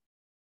this,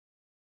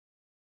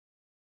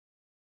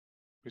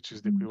 which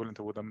is the equivalent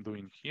of what I'm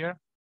doing here,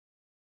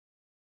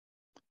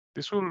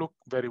 this will look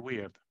very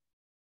weird.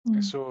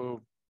 And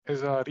so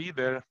as a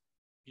reader,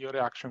 your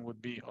reaction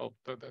would be, oh,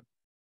 that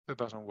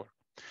doesn't work.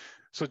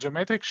 So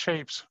geometric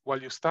shapes, while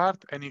you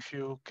start, and if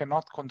you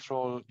cannot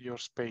control your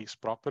space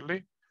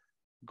properly,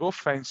 go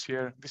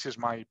fancier. This is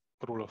my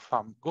rule of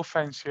thumb. Go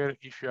fancier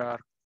if you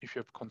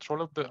have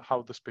control of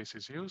how the space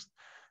is used,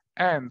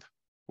 and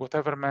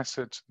whatever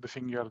message the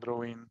thing you are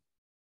drawing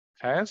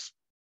has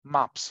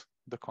maps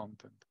the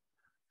content.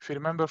 If you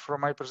remember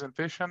from my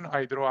presentation,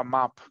 I draw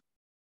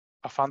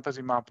a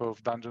fantasy map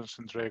of Dungeons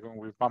and Dragons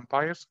with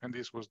vampires, and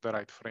this was the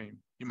right frame,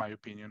 in my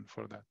opinion,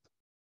 for that.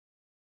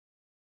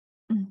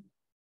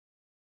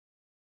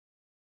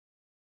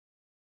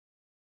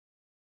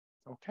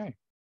 Okay.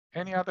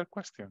 Any other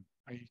question?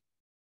 I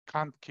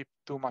can't keep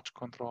too much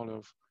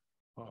control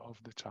of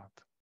the chat.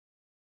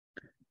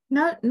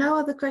 No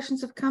other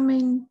questions have come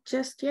in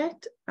just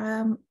yet,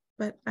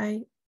 but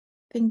I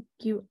think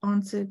you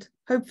answered,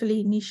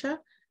 hopefully, Nisha,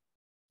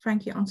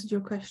 Frankie answered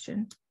your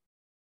question.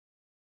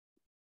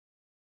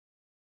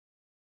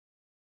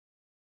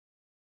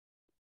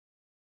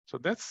 So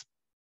that's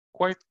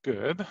quite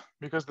good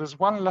because there's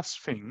one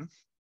last thing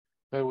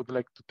that I would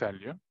like to tell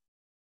you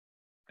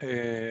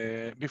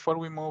before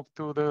we move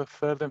to the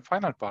third and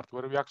final part,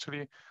 where we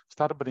actually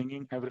start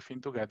bringing everything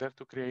together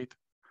to create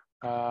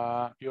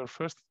your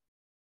first,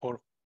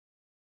 or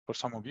for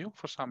some of you,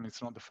 for some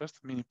it's not the first,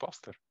 mini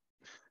poster.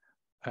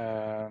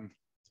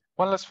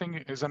 One last thing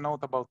is a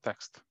note about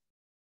text.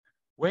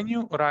 When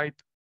you write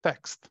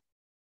text,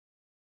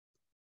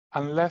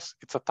 unless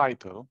it's a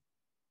title,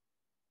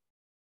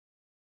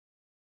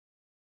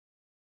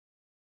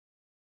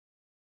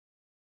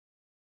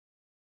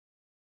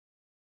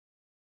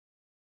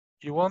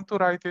 you want to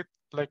write it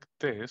like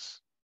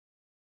this.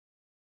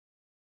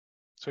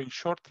 So in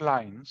short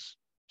lines,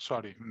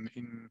 sorry,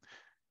 in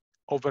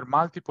over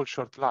multiple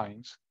short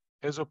lines,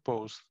 as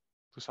opposed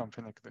to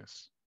something like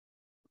this.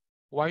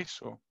 Why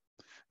so?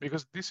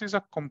 Because this is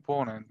a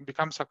component,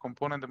 becomes a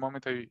component the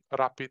moment I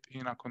wrap it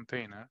in a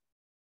container.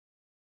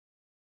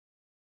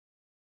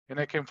 And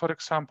I can, for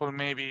example,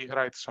 maybe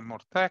write some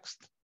more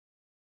text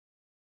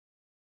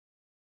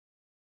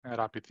and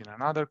wrap it in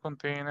another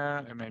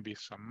container, and maybe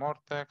some more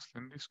text.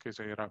 In this case,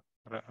 I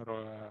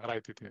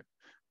write it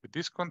with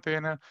this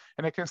container,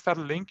 and I can start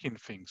linking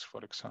things,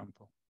 for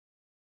example.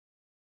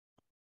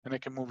 And I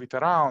can move it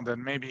around,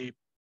 and maybe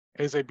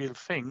as I build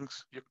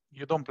things,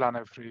 you don't plan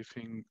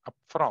everything up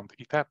front.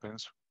 It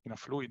happens in a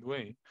fluid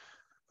way.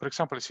 For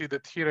example, I see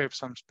that here I have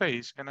some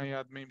space, and I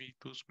add maybe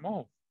 2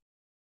 small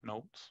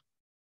notes,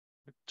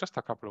 with just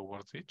a couple of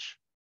words each.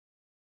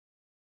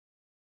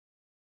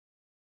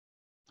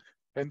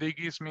 And it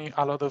gives me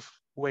a lot of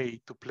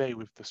way to play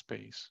with the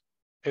space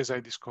as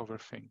I discover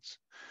things.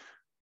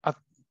 A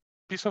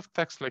piece of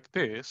text like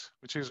this,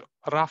 which is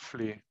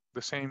roughly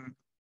the same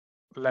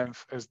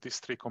length as these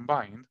 3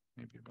 combined,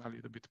 maybe a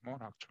little bit more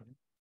actually,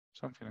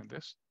 something like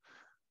this.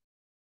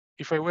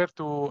 If I were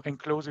to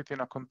enclose it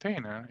in a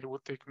container, it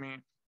would take me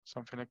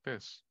something like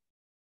this.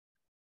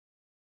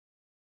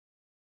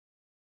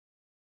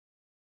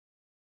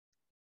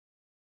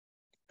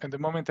 And the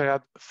moment I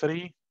add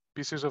 3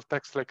 pieces of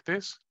text like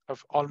this,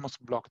 I've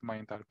almost blocked my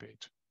entire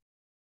page.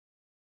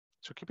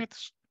 So keep it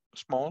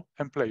small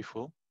and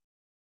playful.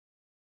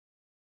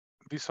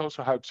 This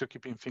also helps you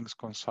keeping things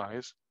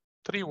concise.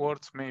 3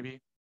 words maybe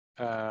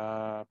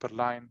per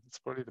line. It's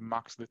probably the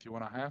max that you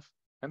want to have.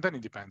 And then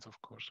it depends, of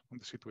course, on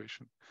the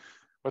situation.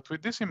 But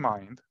with this in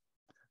mind,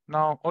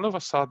 now all of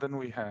a sudden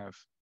we have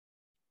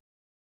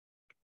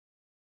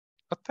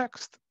a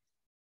text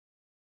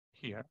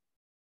here.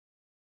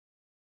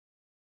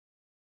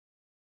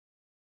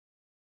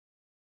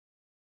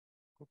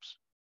 Oops.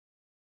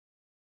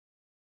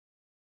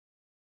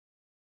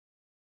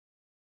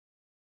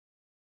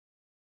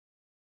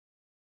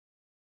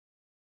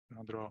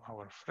 Now draw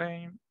our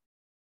frame.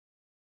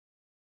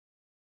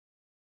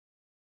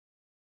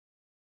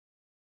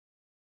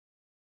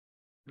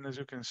 And as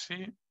you can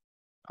see,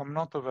 I'm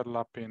not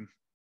overlapping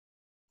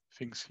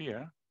things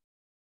here.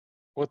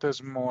 What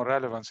has more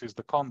relevance is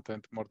the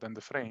content more than the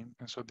frame.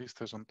 And so this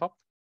stays on top.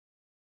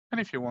 And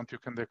if you want, you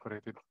can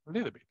decorate it a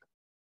little bit.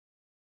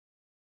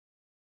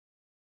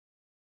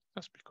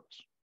 Just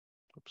because.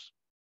 Oops.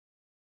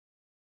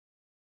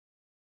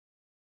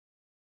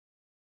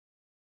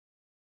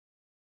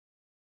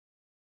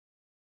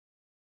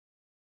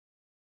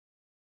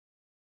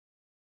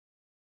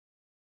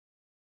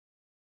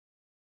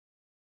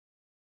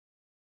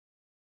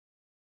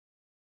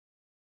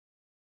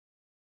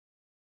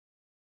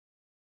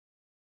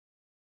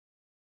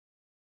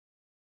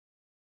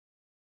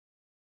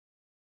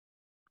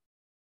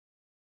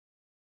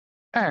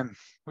 And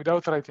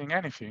without writing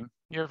anything,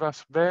 you have a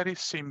very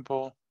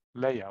simple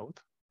layout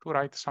to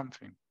write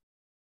something.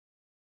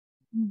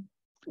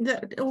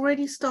 That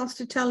already starts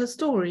to tell a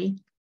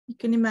story. You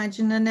can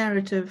imagine a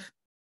narrative.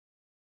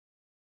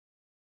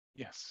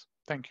 Yes,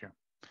 thank you.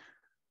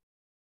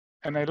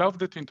 And I love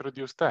that you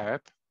introduced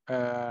that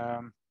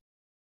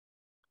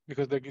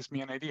because that gives me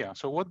an idea.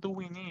 So what do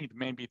we need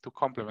maybe to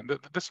complement?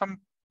 There's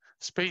some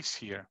space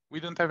here. We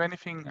don't have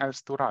anything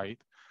else to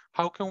write.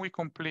 How can we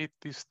complete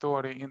this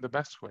story in the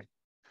best way?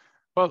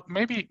 Well,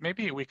 maybe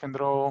we can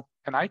draw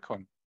an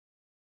icon,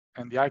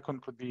 and the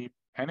icon could be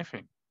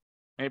anything.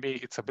 Maybe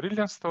it's a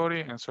brilliant story,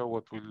 and so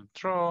what we'll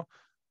draw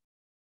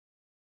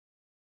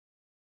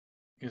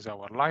is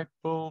our light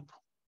bulb.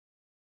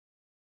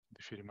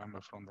 If you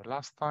remember from the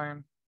last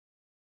time,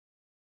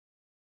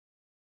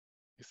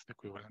 it's the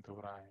equivalent of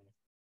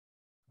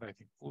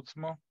writing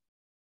Uzmo.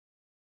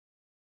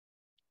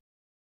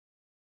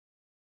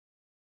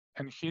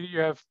 And here you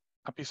have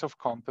a piece of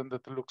content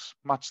that looks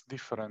much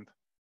different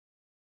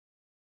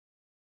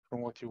from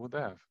what you would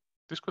have.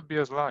 This could be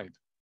a slide.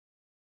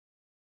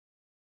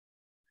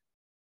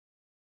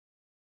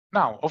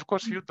 Now, of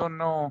course, you don't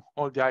know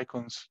all the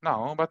icons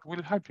now, but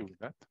we'll help you with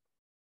that.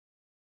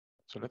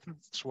 So let me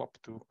swap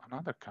to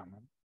another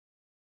command.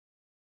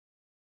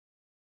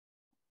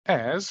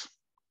 As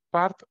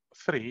part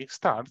 3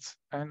 starts,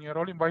 and you're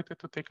all invited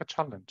to take a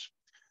challenge.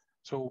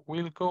 So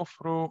we'll go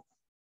through,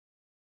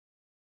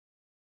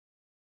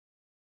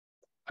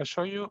 I'll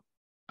show you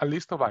a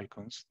list of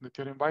icons that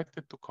you're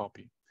invited to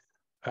copy.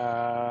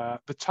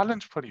 The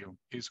challenge for you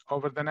is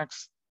over the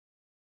next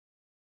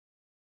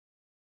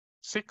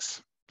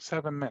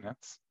 6-7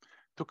 minutes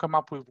to come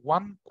up with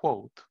one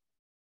quote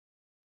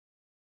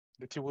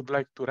that you would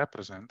like to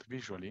represent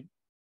visually,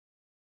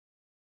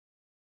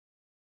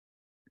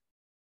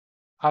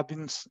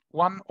 adding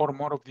one or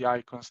more of the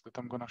icons that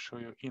I'm going to show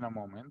you in a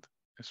moment,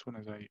 as soon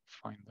as I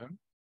find them,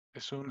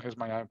 as soon as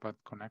my iPad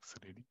connects,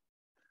 really.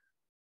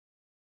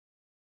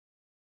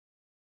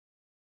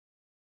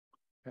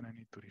 Then I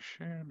need to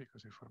reshare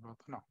because I forgot.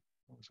 No,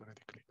 it was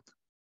already clicked.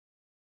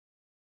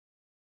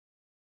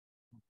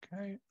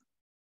 Okay.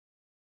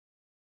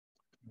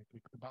 Let me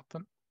click the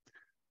button.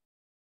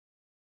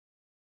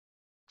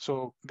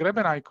 So grab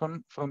an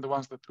icon from the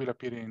ones that will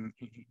appear in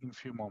a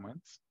few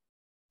moments.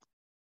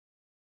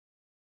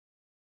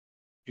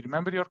 You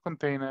remember your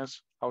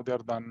containers, how they're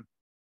done.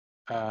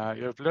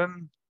 You have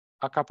learned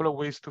a couple of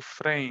ways to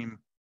frame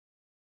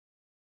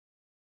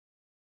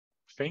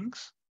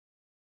things.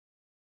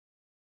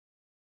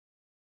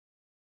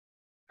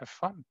 Have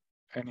fun.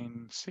 And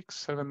in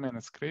 6-7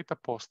 minutes, create a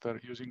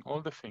poster using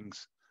all the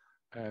things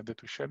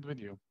that we shared with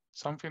you,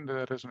 something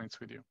that resonates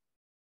with you.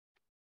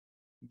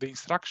 The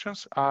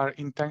instructions are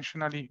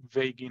intentionally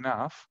vague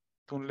enough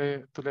to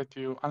let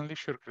you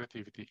unleash your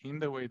creativity in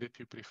the way that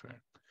you prefer.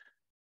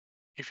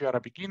 If you are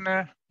a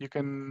beginner, you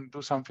can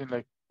do something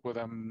like what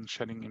I'm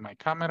sharing in my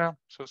camera.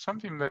 So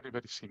something very,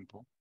 very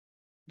simple.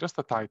 Just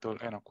a title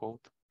and a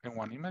quote and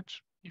one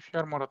image. If you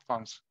are more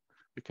advanced,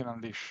 you can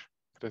unleash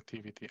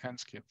creativity and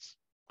skills.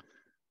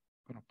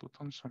 I'm gonna put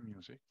on some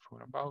music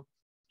for about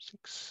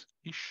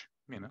 6-ish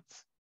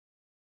minutes.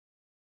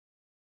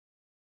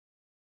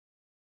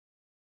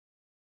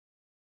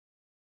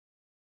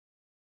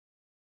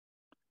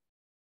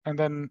 And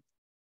then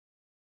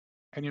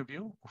any of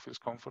you who feels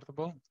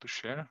comfortable to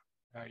share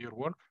your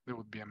work, that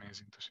would be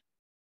amazing to see.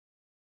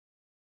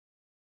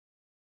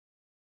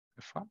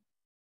 Have fun.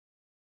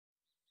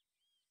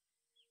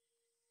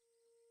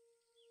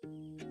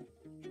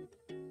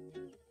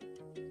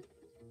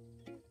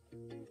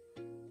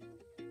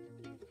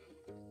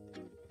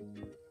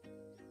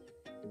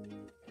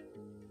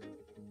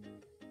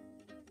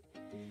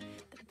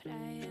 The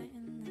praia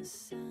in the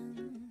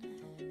sun,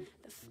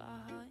 the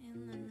fall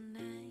in the night.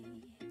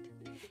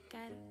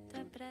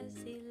 Garota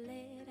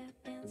brasileira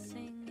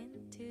dancing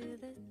into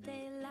the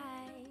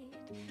daylight.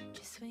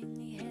 Just swing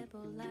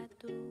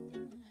rebolado.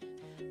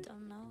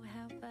 Don't know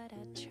how, but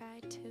I try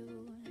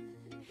to.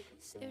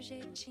 Seu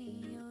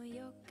jeitinho,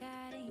 your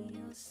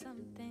carinho,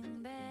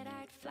 something that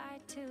I'd fly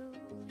to.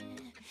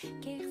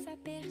 Quer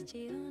saber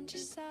de onde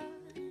só?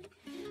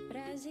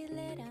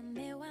 Brasileira,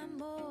 meu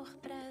amor,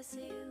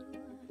 Brasil.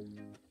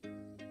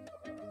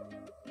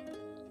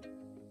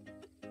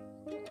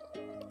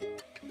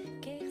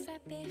 Quer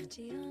saber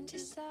de onde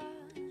só?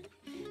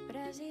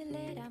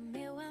 Brasileira,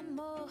 meu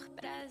amor,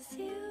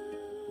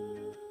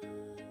 Brasil.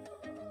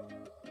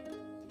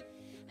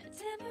 A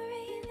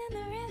tambourine in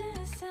the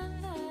rhythm of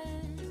summer.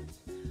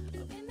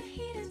 Oh, in the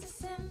heat of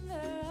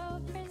December. Oh,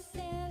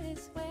 Brazil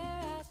is where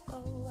I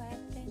go. I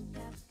think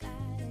I've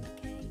got a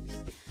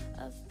case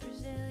of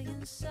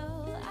Brazilian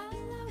soul.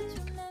 I'll always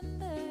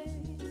remember.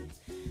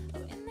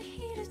 Oh, in the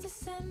heat of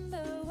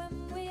December, when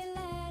we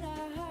let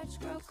our hearts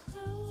grow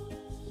close.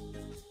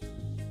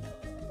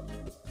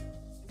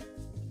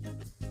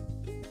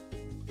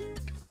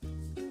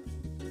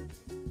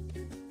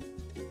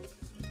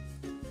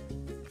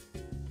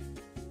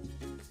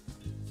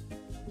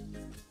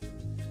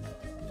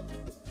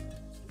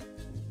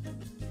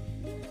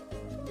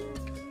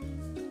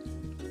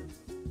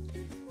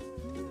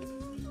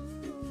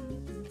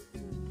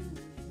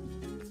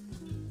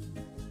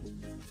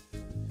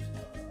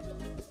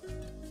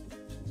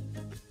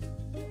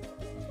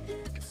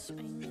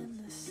 Swinging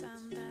the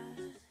samba,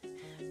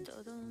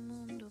 todo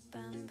mundo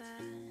bamba.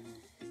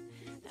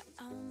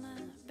 La alma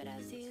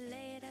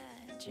brasileira,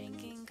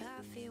 drinking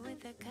coffee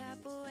with a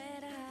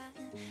capoeira.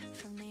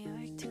 From New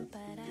York to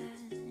Pará,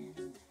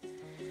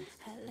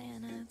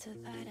 Atlanta to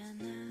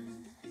Paraná,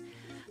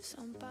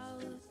 São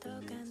Paulo,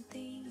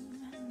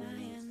 Tocantins,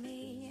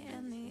 Miami,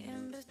 and the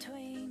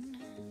in-between.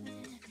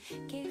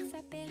 Quer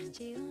saber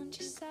de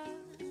onde só?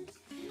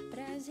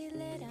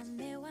 Brasileira,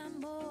 meu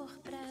amor,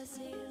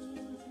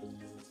 Brasil.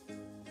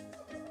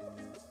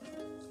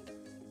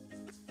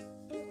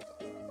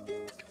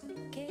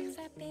 Quer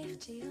saber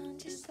de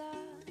onde só?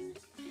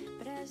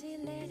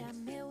 Brasileira,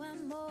 meu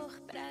amor,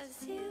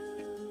 Brasil.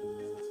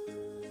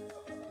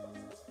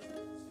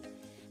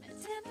 A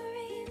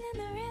tambourine in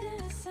the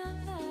rhythm of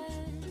summer.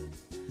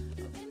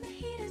 Oh, in the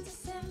heat of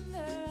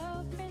December.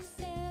 Oh,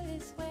 Brazil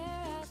is where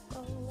I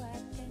go. I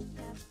think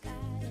I've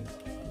got a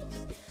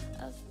case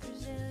of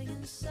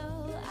Brazilian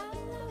soul.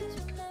 I'll always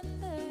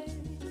remember.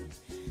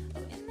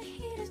 Oh, in the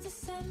heat of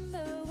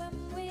December, when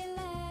we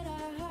let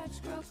our hearts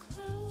grow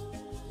close.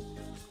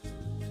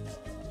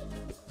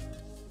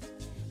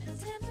 A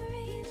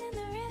tambourine in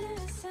the rhythm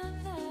of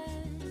summer.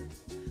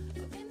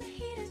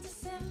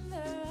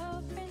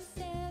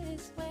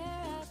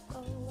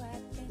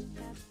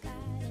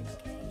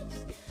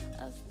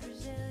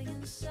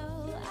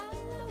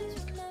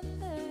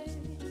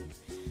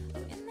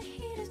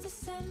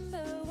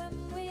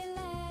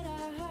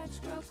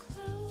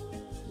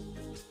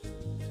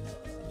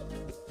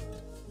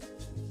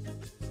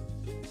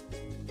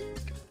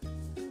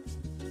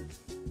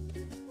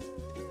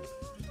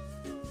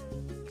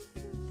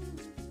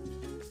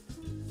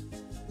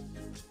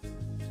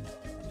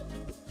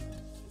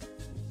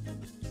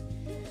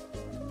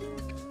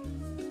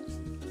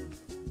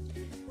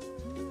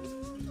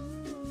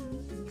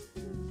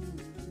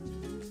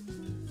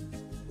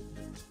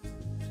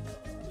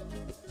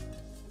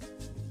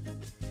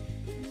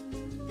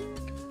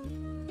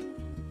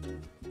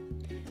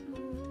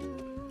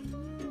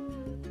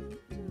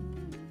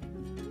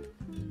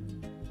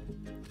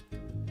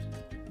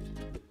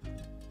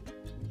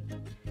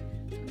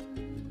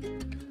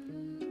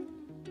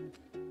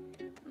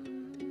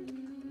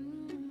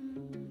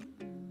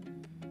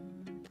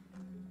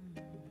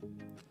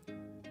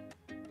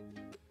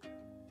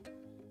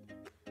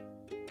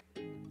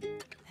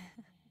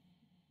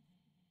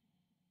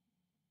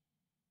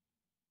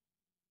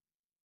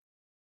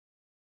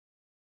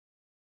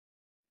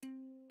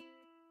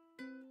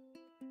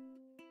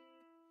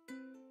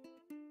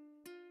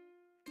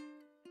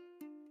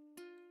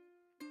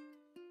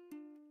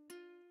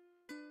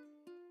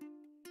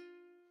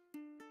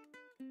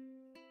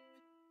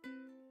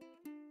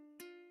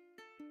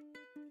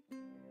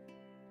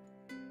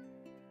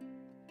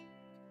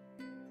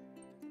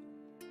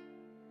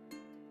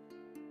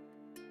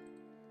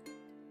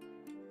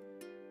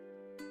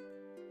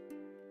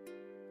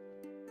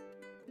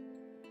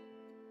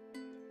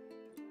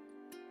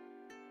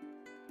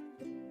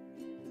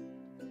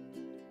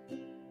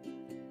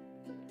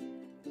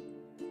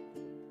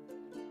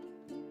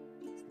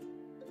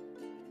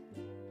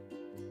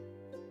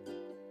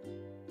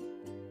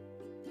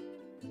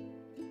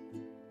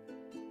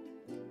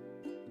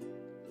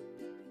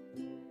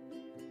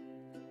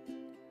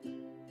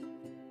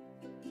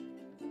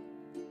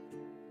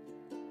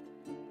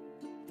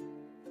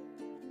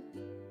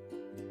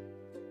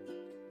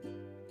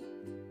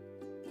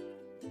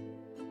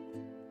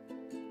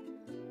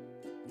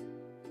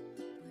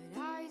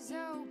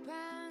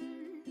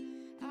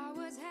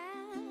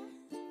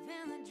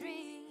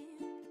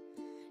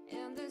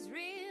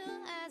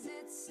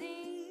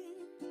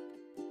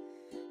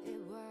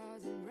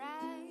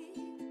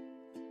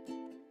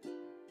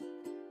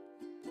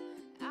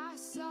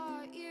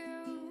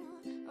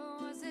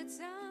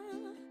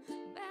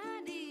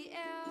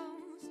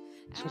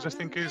 So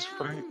just in case,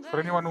 for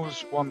anyone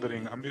who's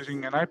wondering, I'm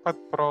using an iPad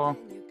Pro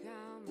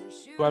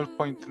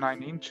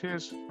 12.9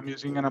 inches. I'm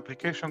using an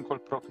application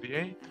called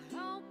Procreate.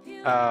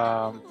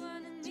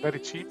 It's very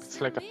cheap. It's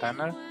like a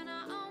tenner.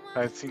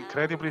 It's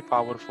incredibly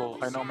powerful.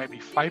 I know maybe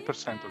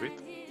 5% of it,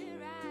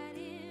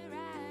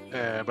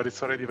 but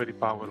it's already very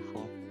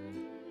powerful.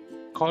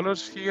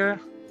 Colors here.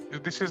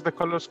 This is the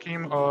color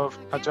scheme of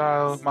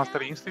Agile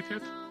Mastery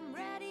Institute.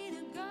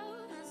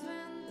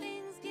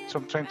 So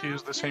I'm trying to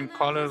use the same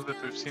colors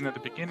that we've seen at the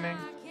beginning.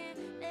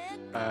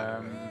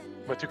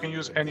 But you can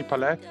use any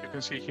palette. You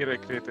can see here I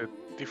created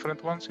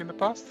different ones in the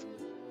past.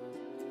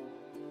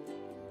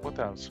 What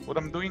else? What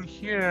I'm doing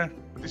here,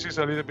 this is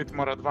a little bit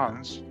more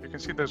advanced. You can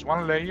see there's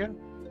one layer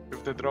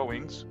with the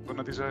drawings. I'm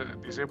gonna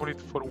disable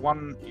it for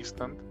 1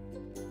 instant.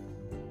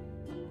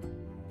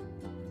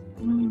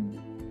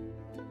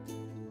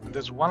 And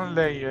there's one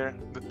layer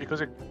that,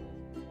 because it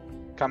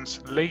comes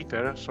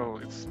later, so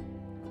it's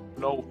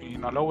low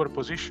in a lower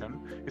position,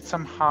 it's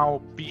somehow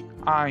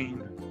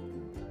behind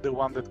the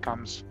one that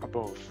comes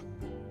above.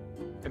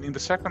 And in the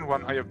second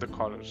one, I have the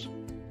colors.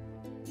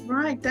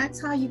 Right,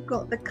 that's how you've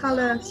got the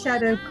color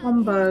shadow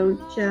combo,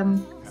 which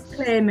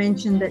Claire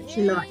mentioned that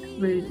she liked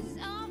really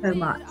so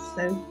much.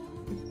 So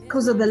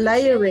because of the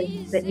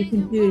layering that you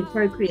can do in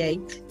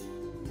Procreate,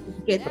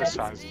 you get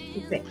Precise.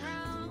 effect.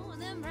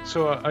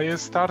 So I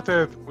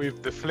started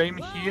with the flame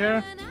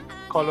here,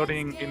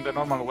 coloring in the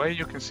normal way.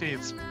 You can see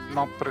it's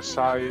not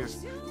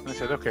precise. And I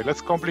said, okay,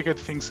 let's complicate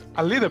things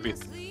a little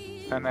bit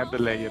and add the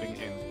layering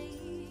in.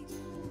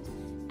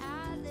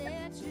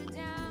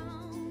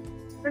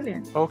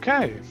 Brilliant.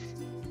 Okay,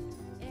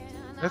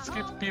 let's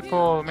give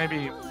people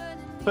maybe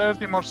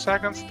 30 more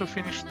seconds to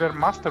finish their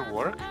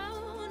masterwork,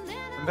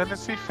 and then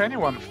let's see if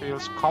anyone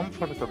feels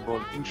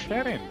comfortable in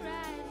sharing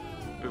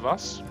with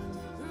us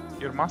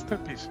your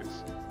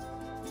masterpieces.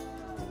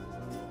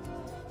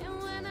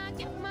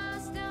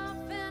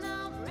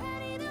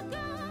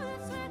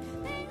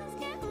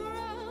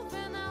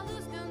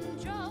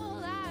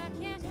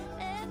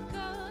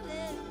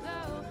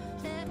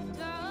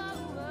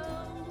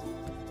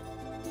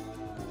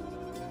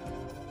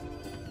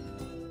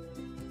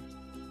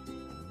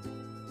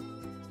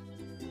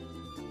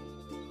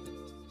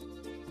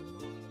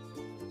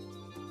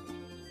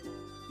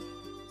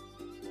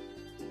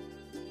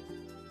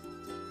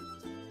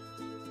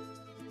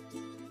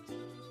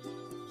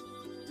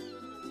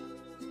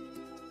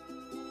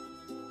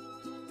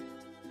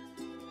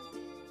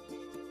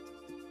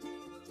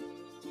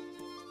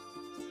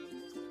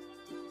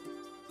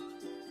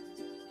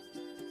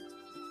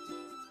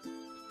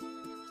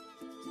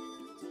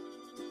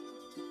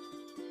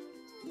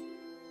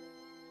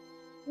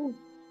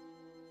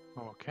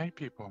 Okay,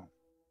 people.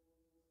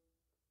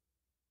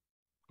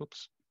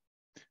 Oops.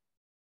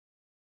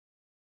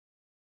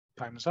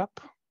 Time's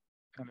up.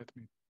 And let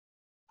me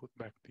put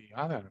back the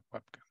other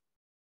webcam.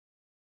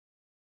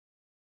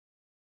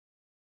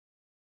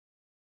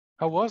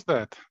 How was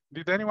that?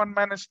 Did anyone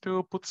manage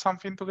to put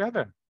something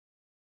together?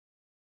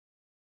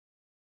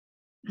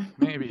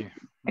 Maybe.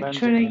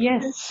 Actually, Benjamin,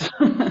 yes.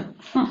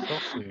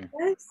 Sophie,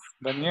 Yes.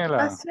 Daniela.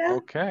 Asya,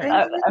 Okay.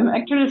 thank you. I'm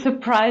actually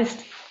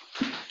surprised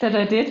that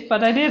I did,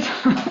 but I did.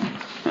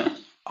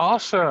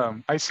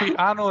 Awesome. I see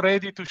Anu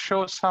ready to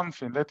show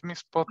something. Let me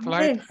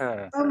spotlight Yes.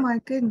 her. Oh my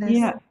goodness.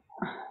 Yeah.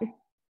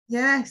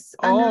 Yes.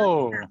 I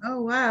know. Oh,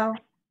 Oh wow.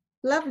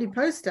 Lovely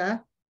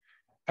poster.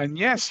 and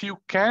yes, you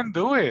can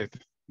do it.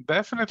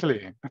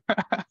 Definitely.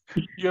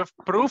 You have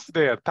proof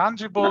there,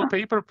 tangible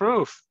paper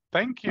proof.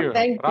 Thank you.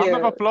 Thank Round of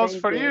you. applause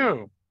Thank for you.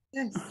 you.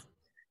 Yes.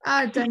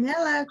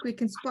 Daniela, we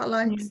can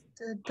spotlight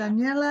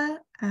Daniela.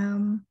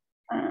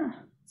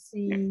 Let's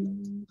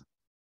see.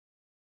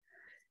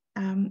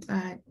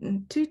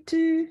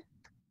 Tutu.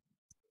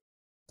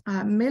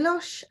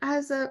 Milosh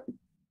has a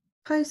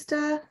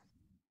poster.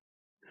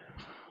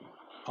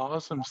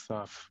 Awesome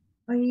stuff.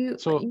 Are you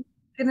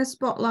gonna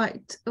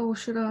spotlight, or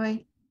should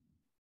I?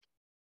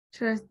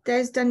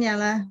 There's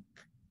Daniela.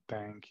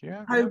 Thank you.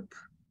 Hope.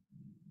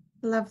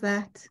 Love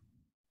that.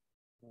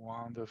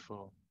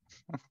 Wonderful.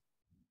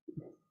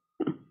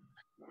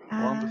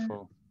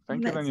 Wonderful.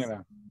 Thank you,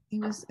 Daniela.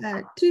 It was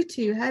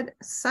Tutu had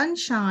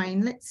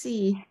sunshine. Let's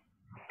see.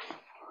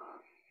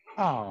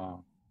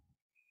 Oh.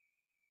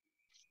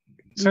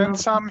 Send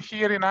some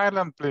here in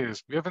Ireland,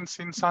 please. We haven't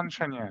seen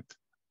sunshine yet.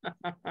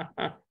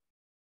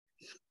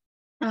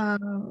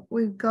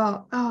 We've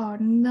got, oh,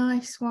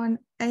 nice one.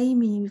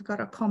 Amy, we've got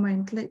a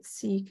comment. Let's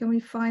see. Can we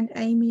find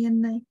Amy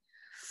in the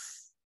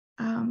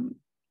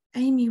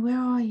Amy, where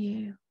are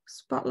you?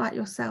 Spotlight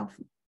yourself.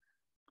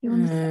 You're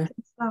on the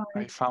second slide.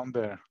 I found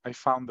her. I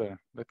found her.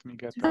 Let me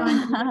get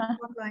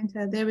Find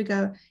her. There we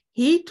go.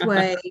 Heat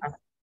wave.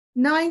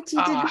 90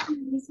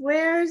 degrees.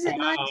 Where is it?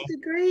 90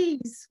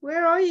 degrees.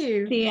 Where are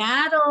you?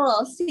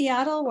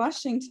 Seattle,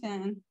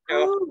 Washington.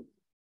 Oh,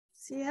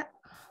 Seattle.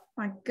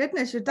 My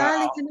goodness, you're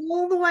dialing in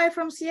all the way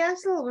from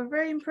Seattle. We're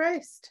very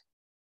impressed.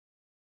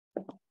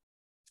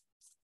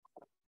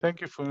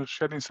 Thank you for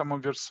sharing some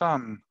of your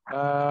sun.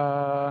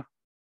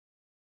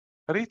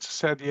 Rich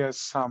said he has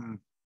some.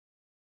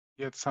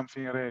 had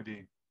something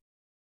ready.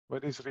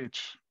 Where is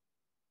Rich?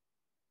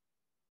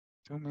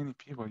 Too many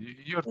people.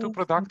 You're too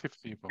productive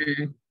people.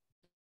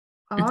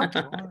 Oh,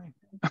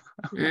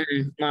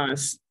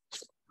 Nice.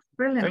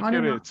 brilliant. Thank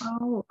you, Rich.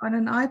 On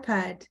an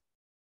iPad,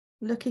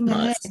 looking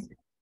Nice. ahead.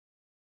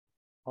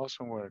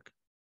 Awesome work.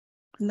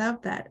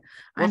 Love that.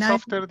 What And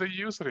software do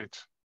you use,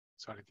 Rich?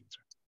 Sorry.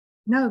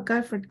 no,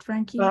 go for it,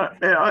 Frankie.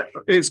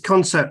 It's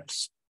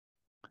Concepts.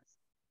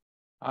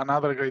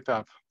 Another great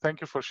app. Thank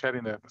you for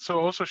sharing that. So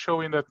also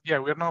showing that, yeah,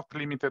 we're not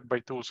limited by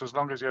tools. As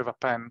long as you have a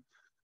pen,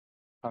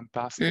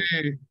 fantastic.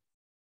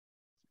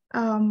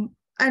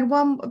 And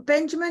one,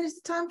 Benjamin, is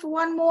it time for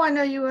one more? I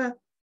know you were,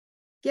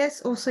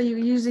 yes, also you're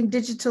using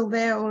digital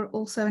there or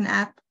also an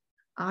app.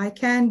 I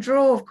can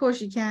draw, of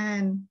course you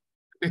can.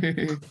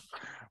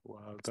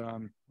 Well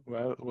done.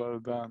 Well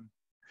done.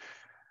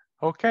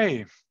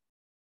 Okay.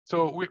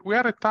 So we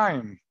are at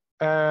time.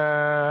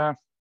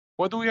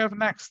 What do we have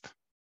next?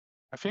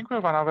 I think we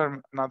have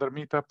another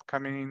meetup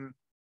coming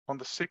on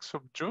the 6th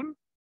of June.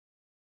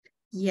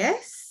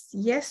 Yes,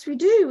 we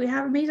do. We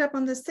have a meetup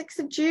on the 6th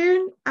of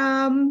June.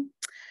 I'm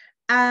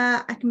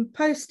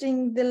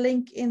posting the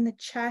link in the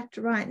chat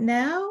right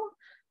now.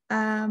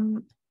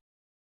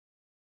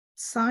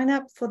 Sign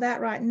up for that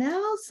right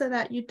now so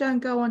that you don't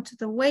go onto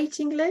the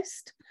waiting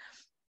list.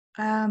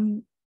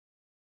 And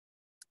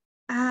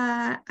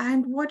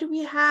what do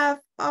we have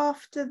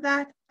after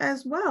that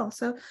as well?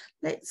 So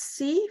let's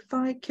see if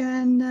I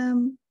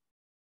can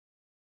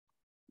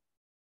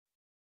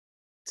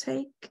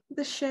take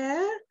the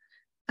share.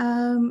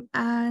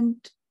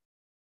 And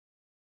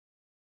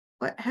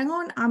wait, hang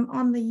on, I'm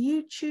on the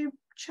YouTube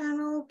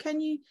channel. Can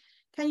you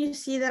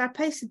see that I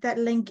pasted that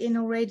link in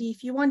already?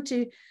 If you want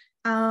to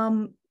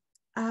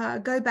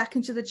go back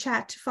into the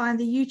chat to find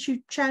the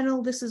YouTube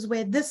channel, this is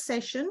where this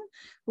session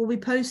will be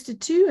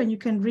posted to, and you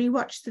can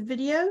rewatch the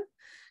video.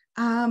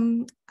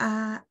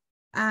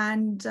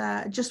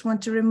 Just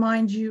want to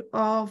remind you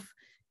of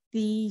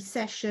the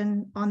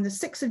session on the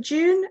 6th of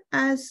June,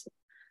 as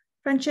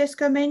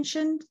Francesco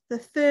mentioned, the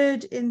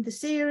third in the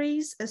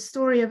series, A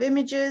Story of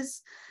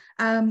Images.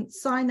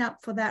 Sign up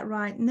for that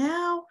right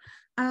now.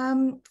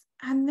 And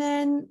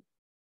then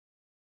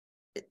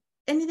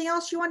anything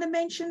else you want to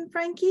mention,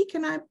 Frankie?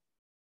 Can I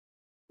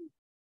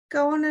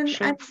go on and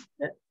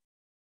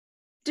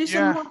do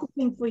some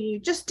marketing for you?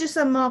 Just do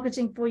some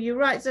marketing for you,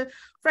 right? So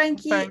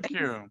Frankie, thank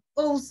you.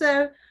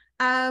 Also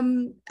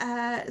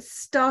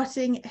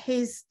starting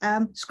his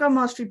Scrum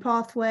Mastery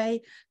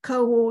Pathway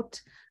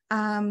cohort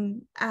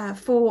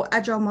for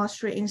Agile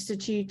Mastery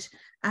Institute,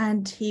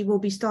 and he will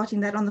be starting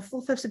that on the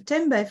 4th of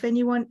September. If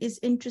anyone is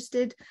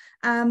interested,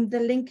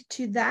 the link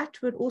to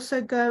that would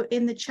also go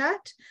in the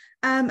chat,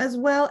 as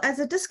well as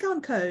a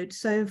discount code.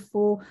 So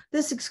for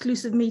this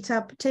exclusive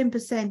meetup,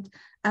 10%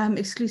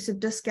 exclusive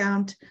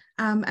discount,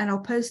 and I'll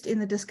post in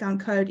the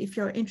discount code if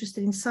you're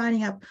interested in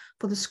signing up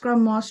for the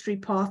Scrum Mastery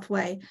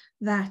Pathway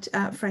that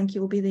Frankie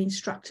will be the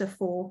instructor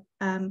for,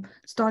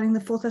 starting the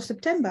 4th of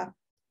September.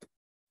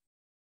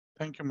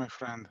 Thank you, my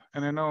friend.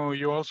 And I know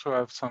you also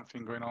have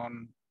something going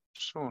on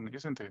soon,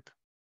 isn't it?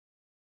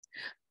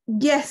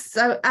 Yes,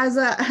 so as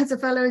a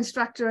fellow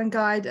instructor and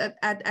guide at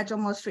Agile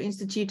Mastery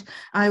Institute,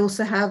 I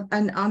also have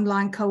an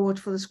online cohort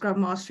for the Scrum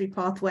Mastery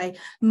Pathway.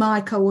 My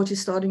cohort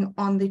is starting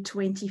on the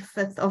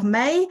 25th of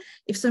May.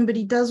 If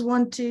somebody does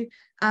want to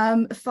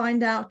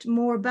find out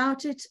more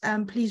about it,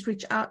 please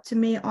reach out to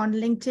me on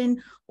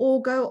LinkedIn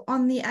or go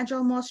on the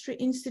Agile Mastery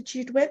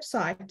Institute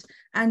website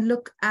and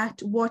look at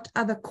what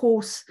other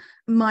course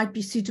might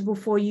be suitable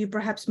for you.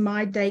 Perhaps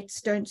my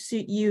dates don't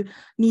suit you,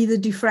 neither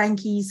do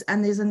Frankie's,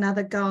 and there's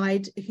another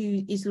guide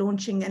who is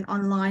launching an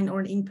online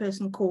or an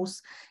in-person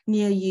course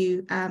near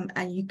you,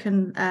 and you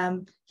can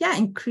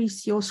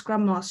increase your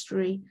Scrum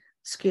Mastery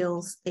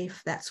skills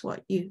if that's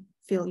what you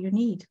feel you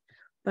need.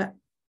 But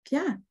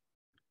yeah.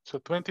 So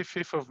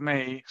 25th of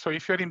May. So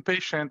if you're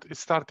impatient,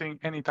 it's starting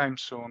anytime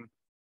soon.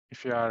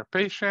 If you are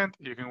patient,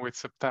 you can wait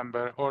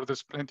September, or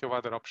there's plenty of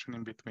other options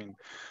in between.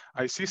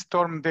 I see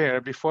Storm there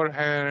before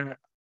her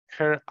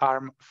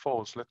arm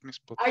falls. Let me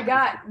spot. I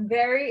got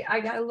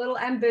a little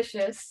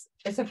ambitious.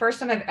 It's the first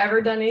time I've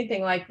ever done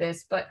anything like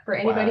this, but for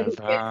anybody who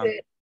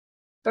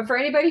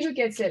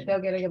gets it,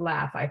 they'll get a good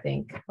laugh, I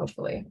think,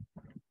 hopefully.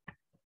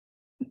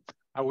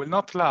 I will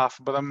not laugh,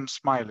 but I'm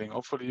smiling.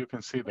 Hopefully you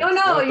can see that.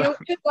 No, you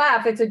just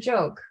laugh. It's a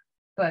joke,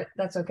 but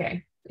that's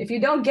okay. If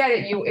you don't get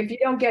it,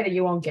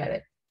 you won't get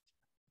it.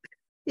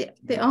 Yeah,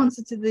 the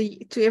answer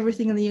to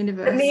everything in the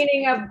universe. The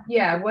meaning of,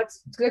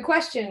 what's the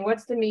question?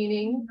 What's the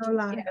meaning? No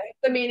life.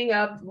 The meaning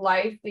of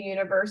life, the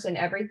universe, and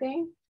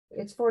everything.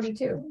 It's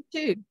 42.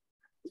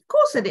 Of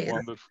course it is.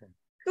 Wonderful.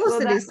 Of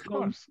course it is. Of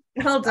course.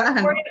 Well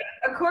done.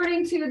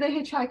 According to the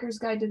Hitchhiker's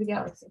Guide to the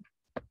Galaxy.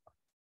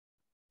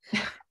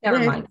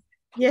 Never mind.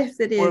 Yes,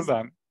 it is. Well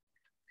done.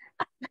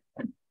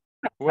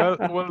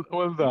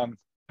 Well done.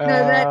 No,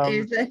 that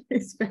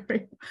is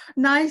very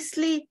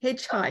nicely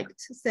hitchhiked,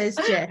 says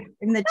Jeff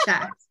in the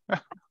chat.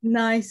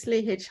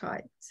 Nicely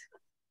hitchhiked.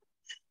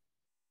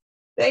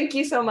 Thank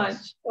you so much.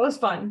 It was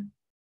fun.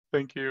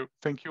 Thank you.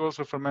 Thank you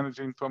also for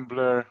managing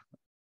Tumblr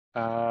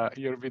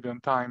your video on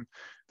time.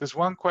 There's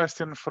one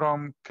question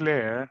from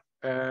Claire.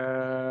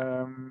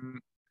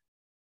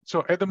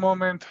 So at the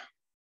moment,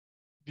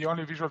 the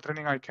only visual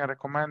training I can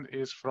recommend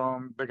is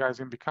from the guys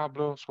in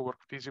Bicablo. So work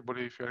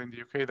visibly if you're in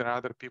the UK. There are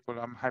other people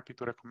I'm happy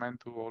to recommend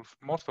to all.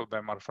 Most of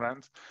them are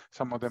friends.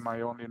 Some of them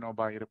I only know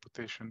by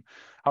reputation.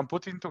 I'm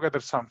putting together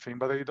something,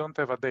 but I don't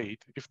have a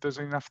date. If there's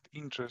enough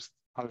interest,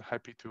 I'll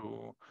happy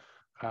to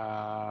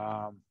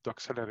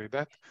accelerate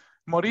that.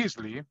 More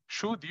easily,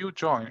 should you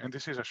join, and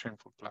this is a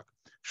shameful plug,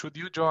 should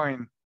you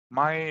join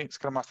my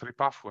Scrum Mastery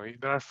pathway,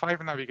 there are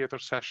 5 navigator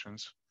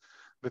sessions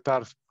that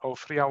are of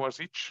 3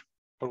 hours each,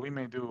 or we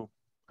may do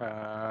 2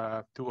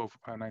 of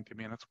 90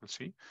 minutes, we'll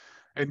see.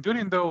 And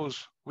during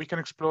those, we can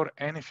explore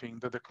anything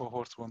that the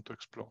cohorts want to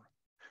explore.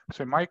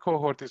 So my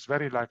cohort is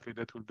very likely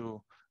that we'll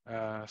do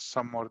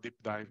some more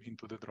deep dive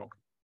into the drawing.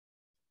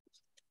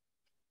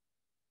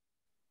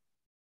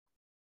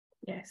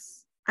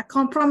 Yes. I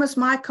can't promise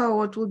my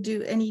cohort will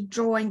do any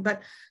drawing,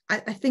 but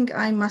I think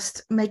I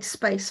must make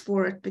space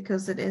for it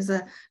because it is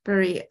a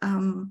very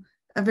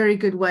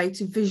good way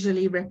to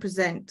visually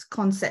represent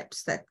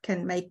concepts that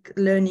can make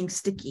learning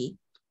sticky,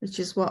 which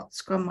is what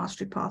Scrum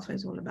Mastery Pathway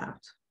is all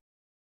about.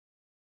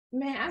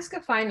 May I ask a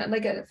final,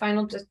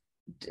 just,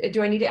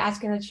 do I need to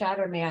ask in the chat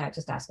or may I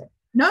just ask it?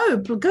 No,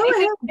 go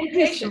ahead.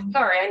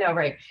 Sorry, I know,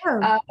 right?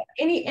 Oh.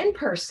 Any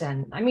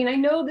in-person? I mean, I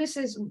know this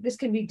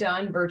can be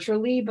done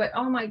virtually, but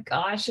oh my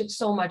gosh, it's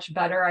so much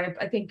better.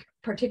 I think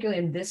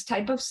particularly in this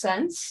type of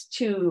sense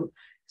to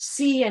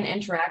see and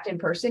interact in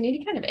person.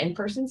 Any kind of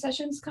in-person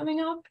sessions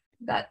coming up?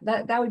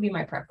 That would be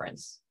my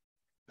preference.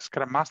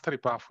 Scrum Mastery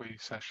Pathway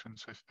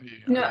sessions.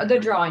 No, the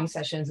drawing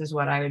sessions is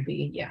what I would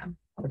be,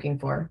 looking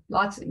for.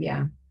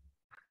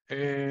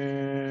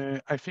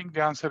 I think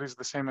the answer is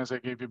the same as I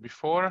gave you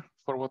before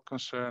for what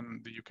concern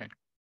the UK.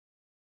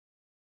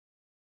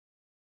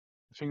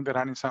 I think they're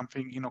running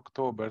something in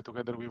October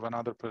together with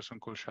another person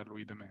called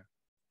Charlie de Mer.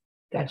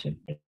 Gotcha.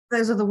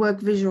 Those are the work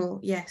visual.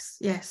 Yes.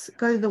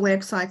 Go to the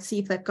website, see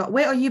if they've got.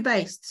 Where are you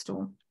based,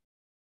 Storm?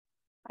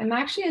 I'm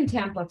actually in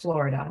Tampa,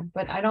 Florida,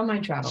 but I don't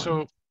mind traveling.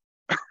 So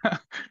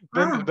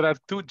then there are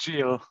 2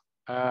 Jill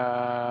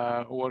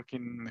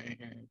covering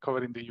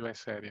the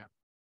US area.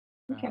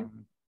 Okay.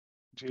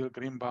 Jill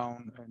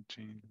Greenbaum and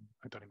Jill,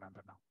 I don't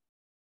remember now.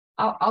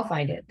 I'll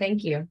find it.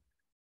 Thank you.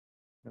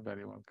 You're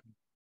very welcome.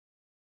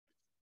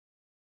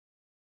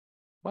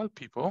 Well,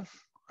 people,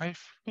 I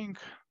think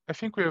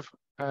we have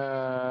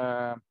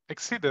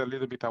exceeded a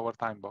little bit our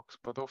time box,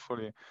 but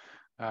hopefully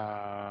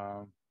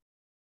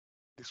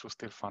this was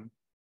still fun.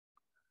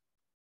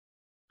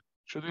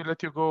 Should we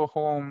let you go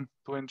home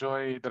to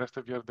enjoy the rest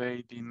of your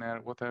day,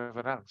 dinner,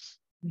 whatever else?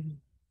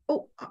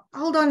 Oh,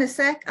 hold on a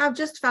sec. I've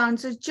just found,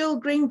 so Jill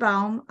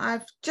Greenbaum,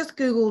 I've just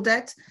Googled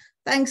it,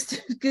 thanks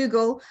to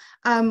Google,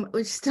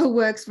 which still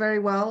works very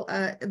well.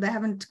 They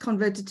haven't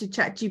converted to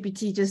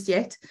ChatGPT just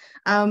yet.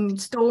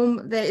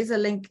 Storm, there is a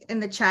link in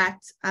the chat.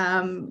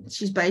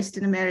 She's based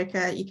in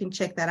America. You can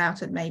check that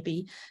out and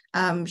maybe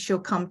she'll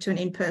come to an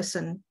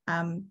in-person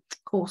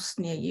course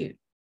near you.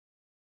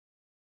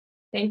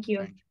 Thank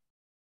you.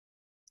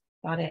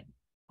 Got it.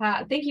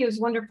 Thank you. It was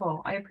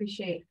wonderful. I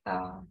appreciate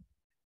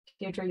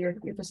Deirdre,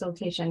 your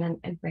facilitation,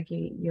 and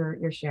Frankie,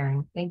 your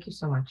sharing. Thank you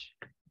so much.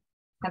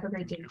 Have a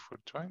great day. Thank you for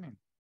joining.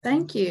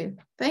 Thank you.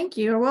 Thank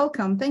you. You're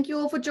welcome. Thank you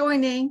all for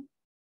joining.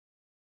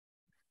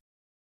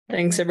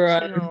 Thanks,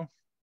 everyone.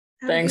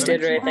 Thanks,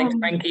 Deirdre. Thanks,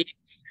 Frankie.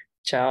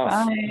 Ciao.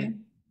 Bye.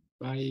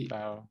 Bye.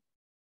 Ciao.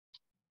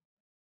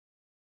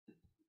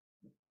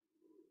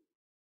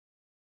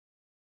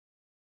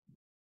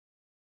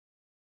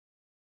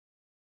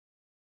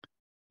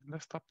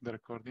 Let's stop the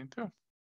recording too.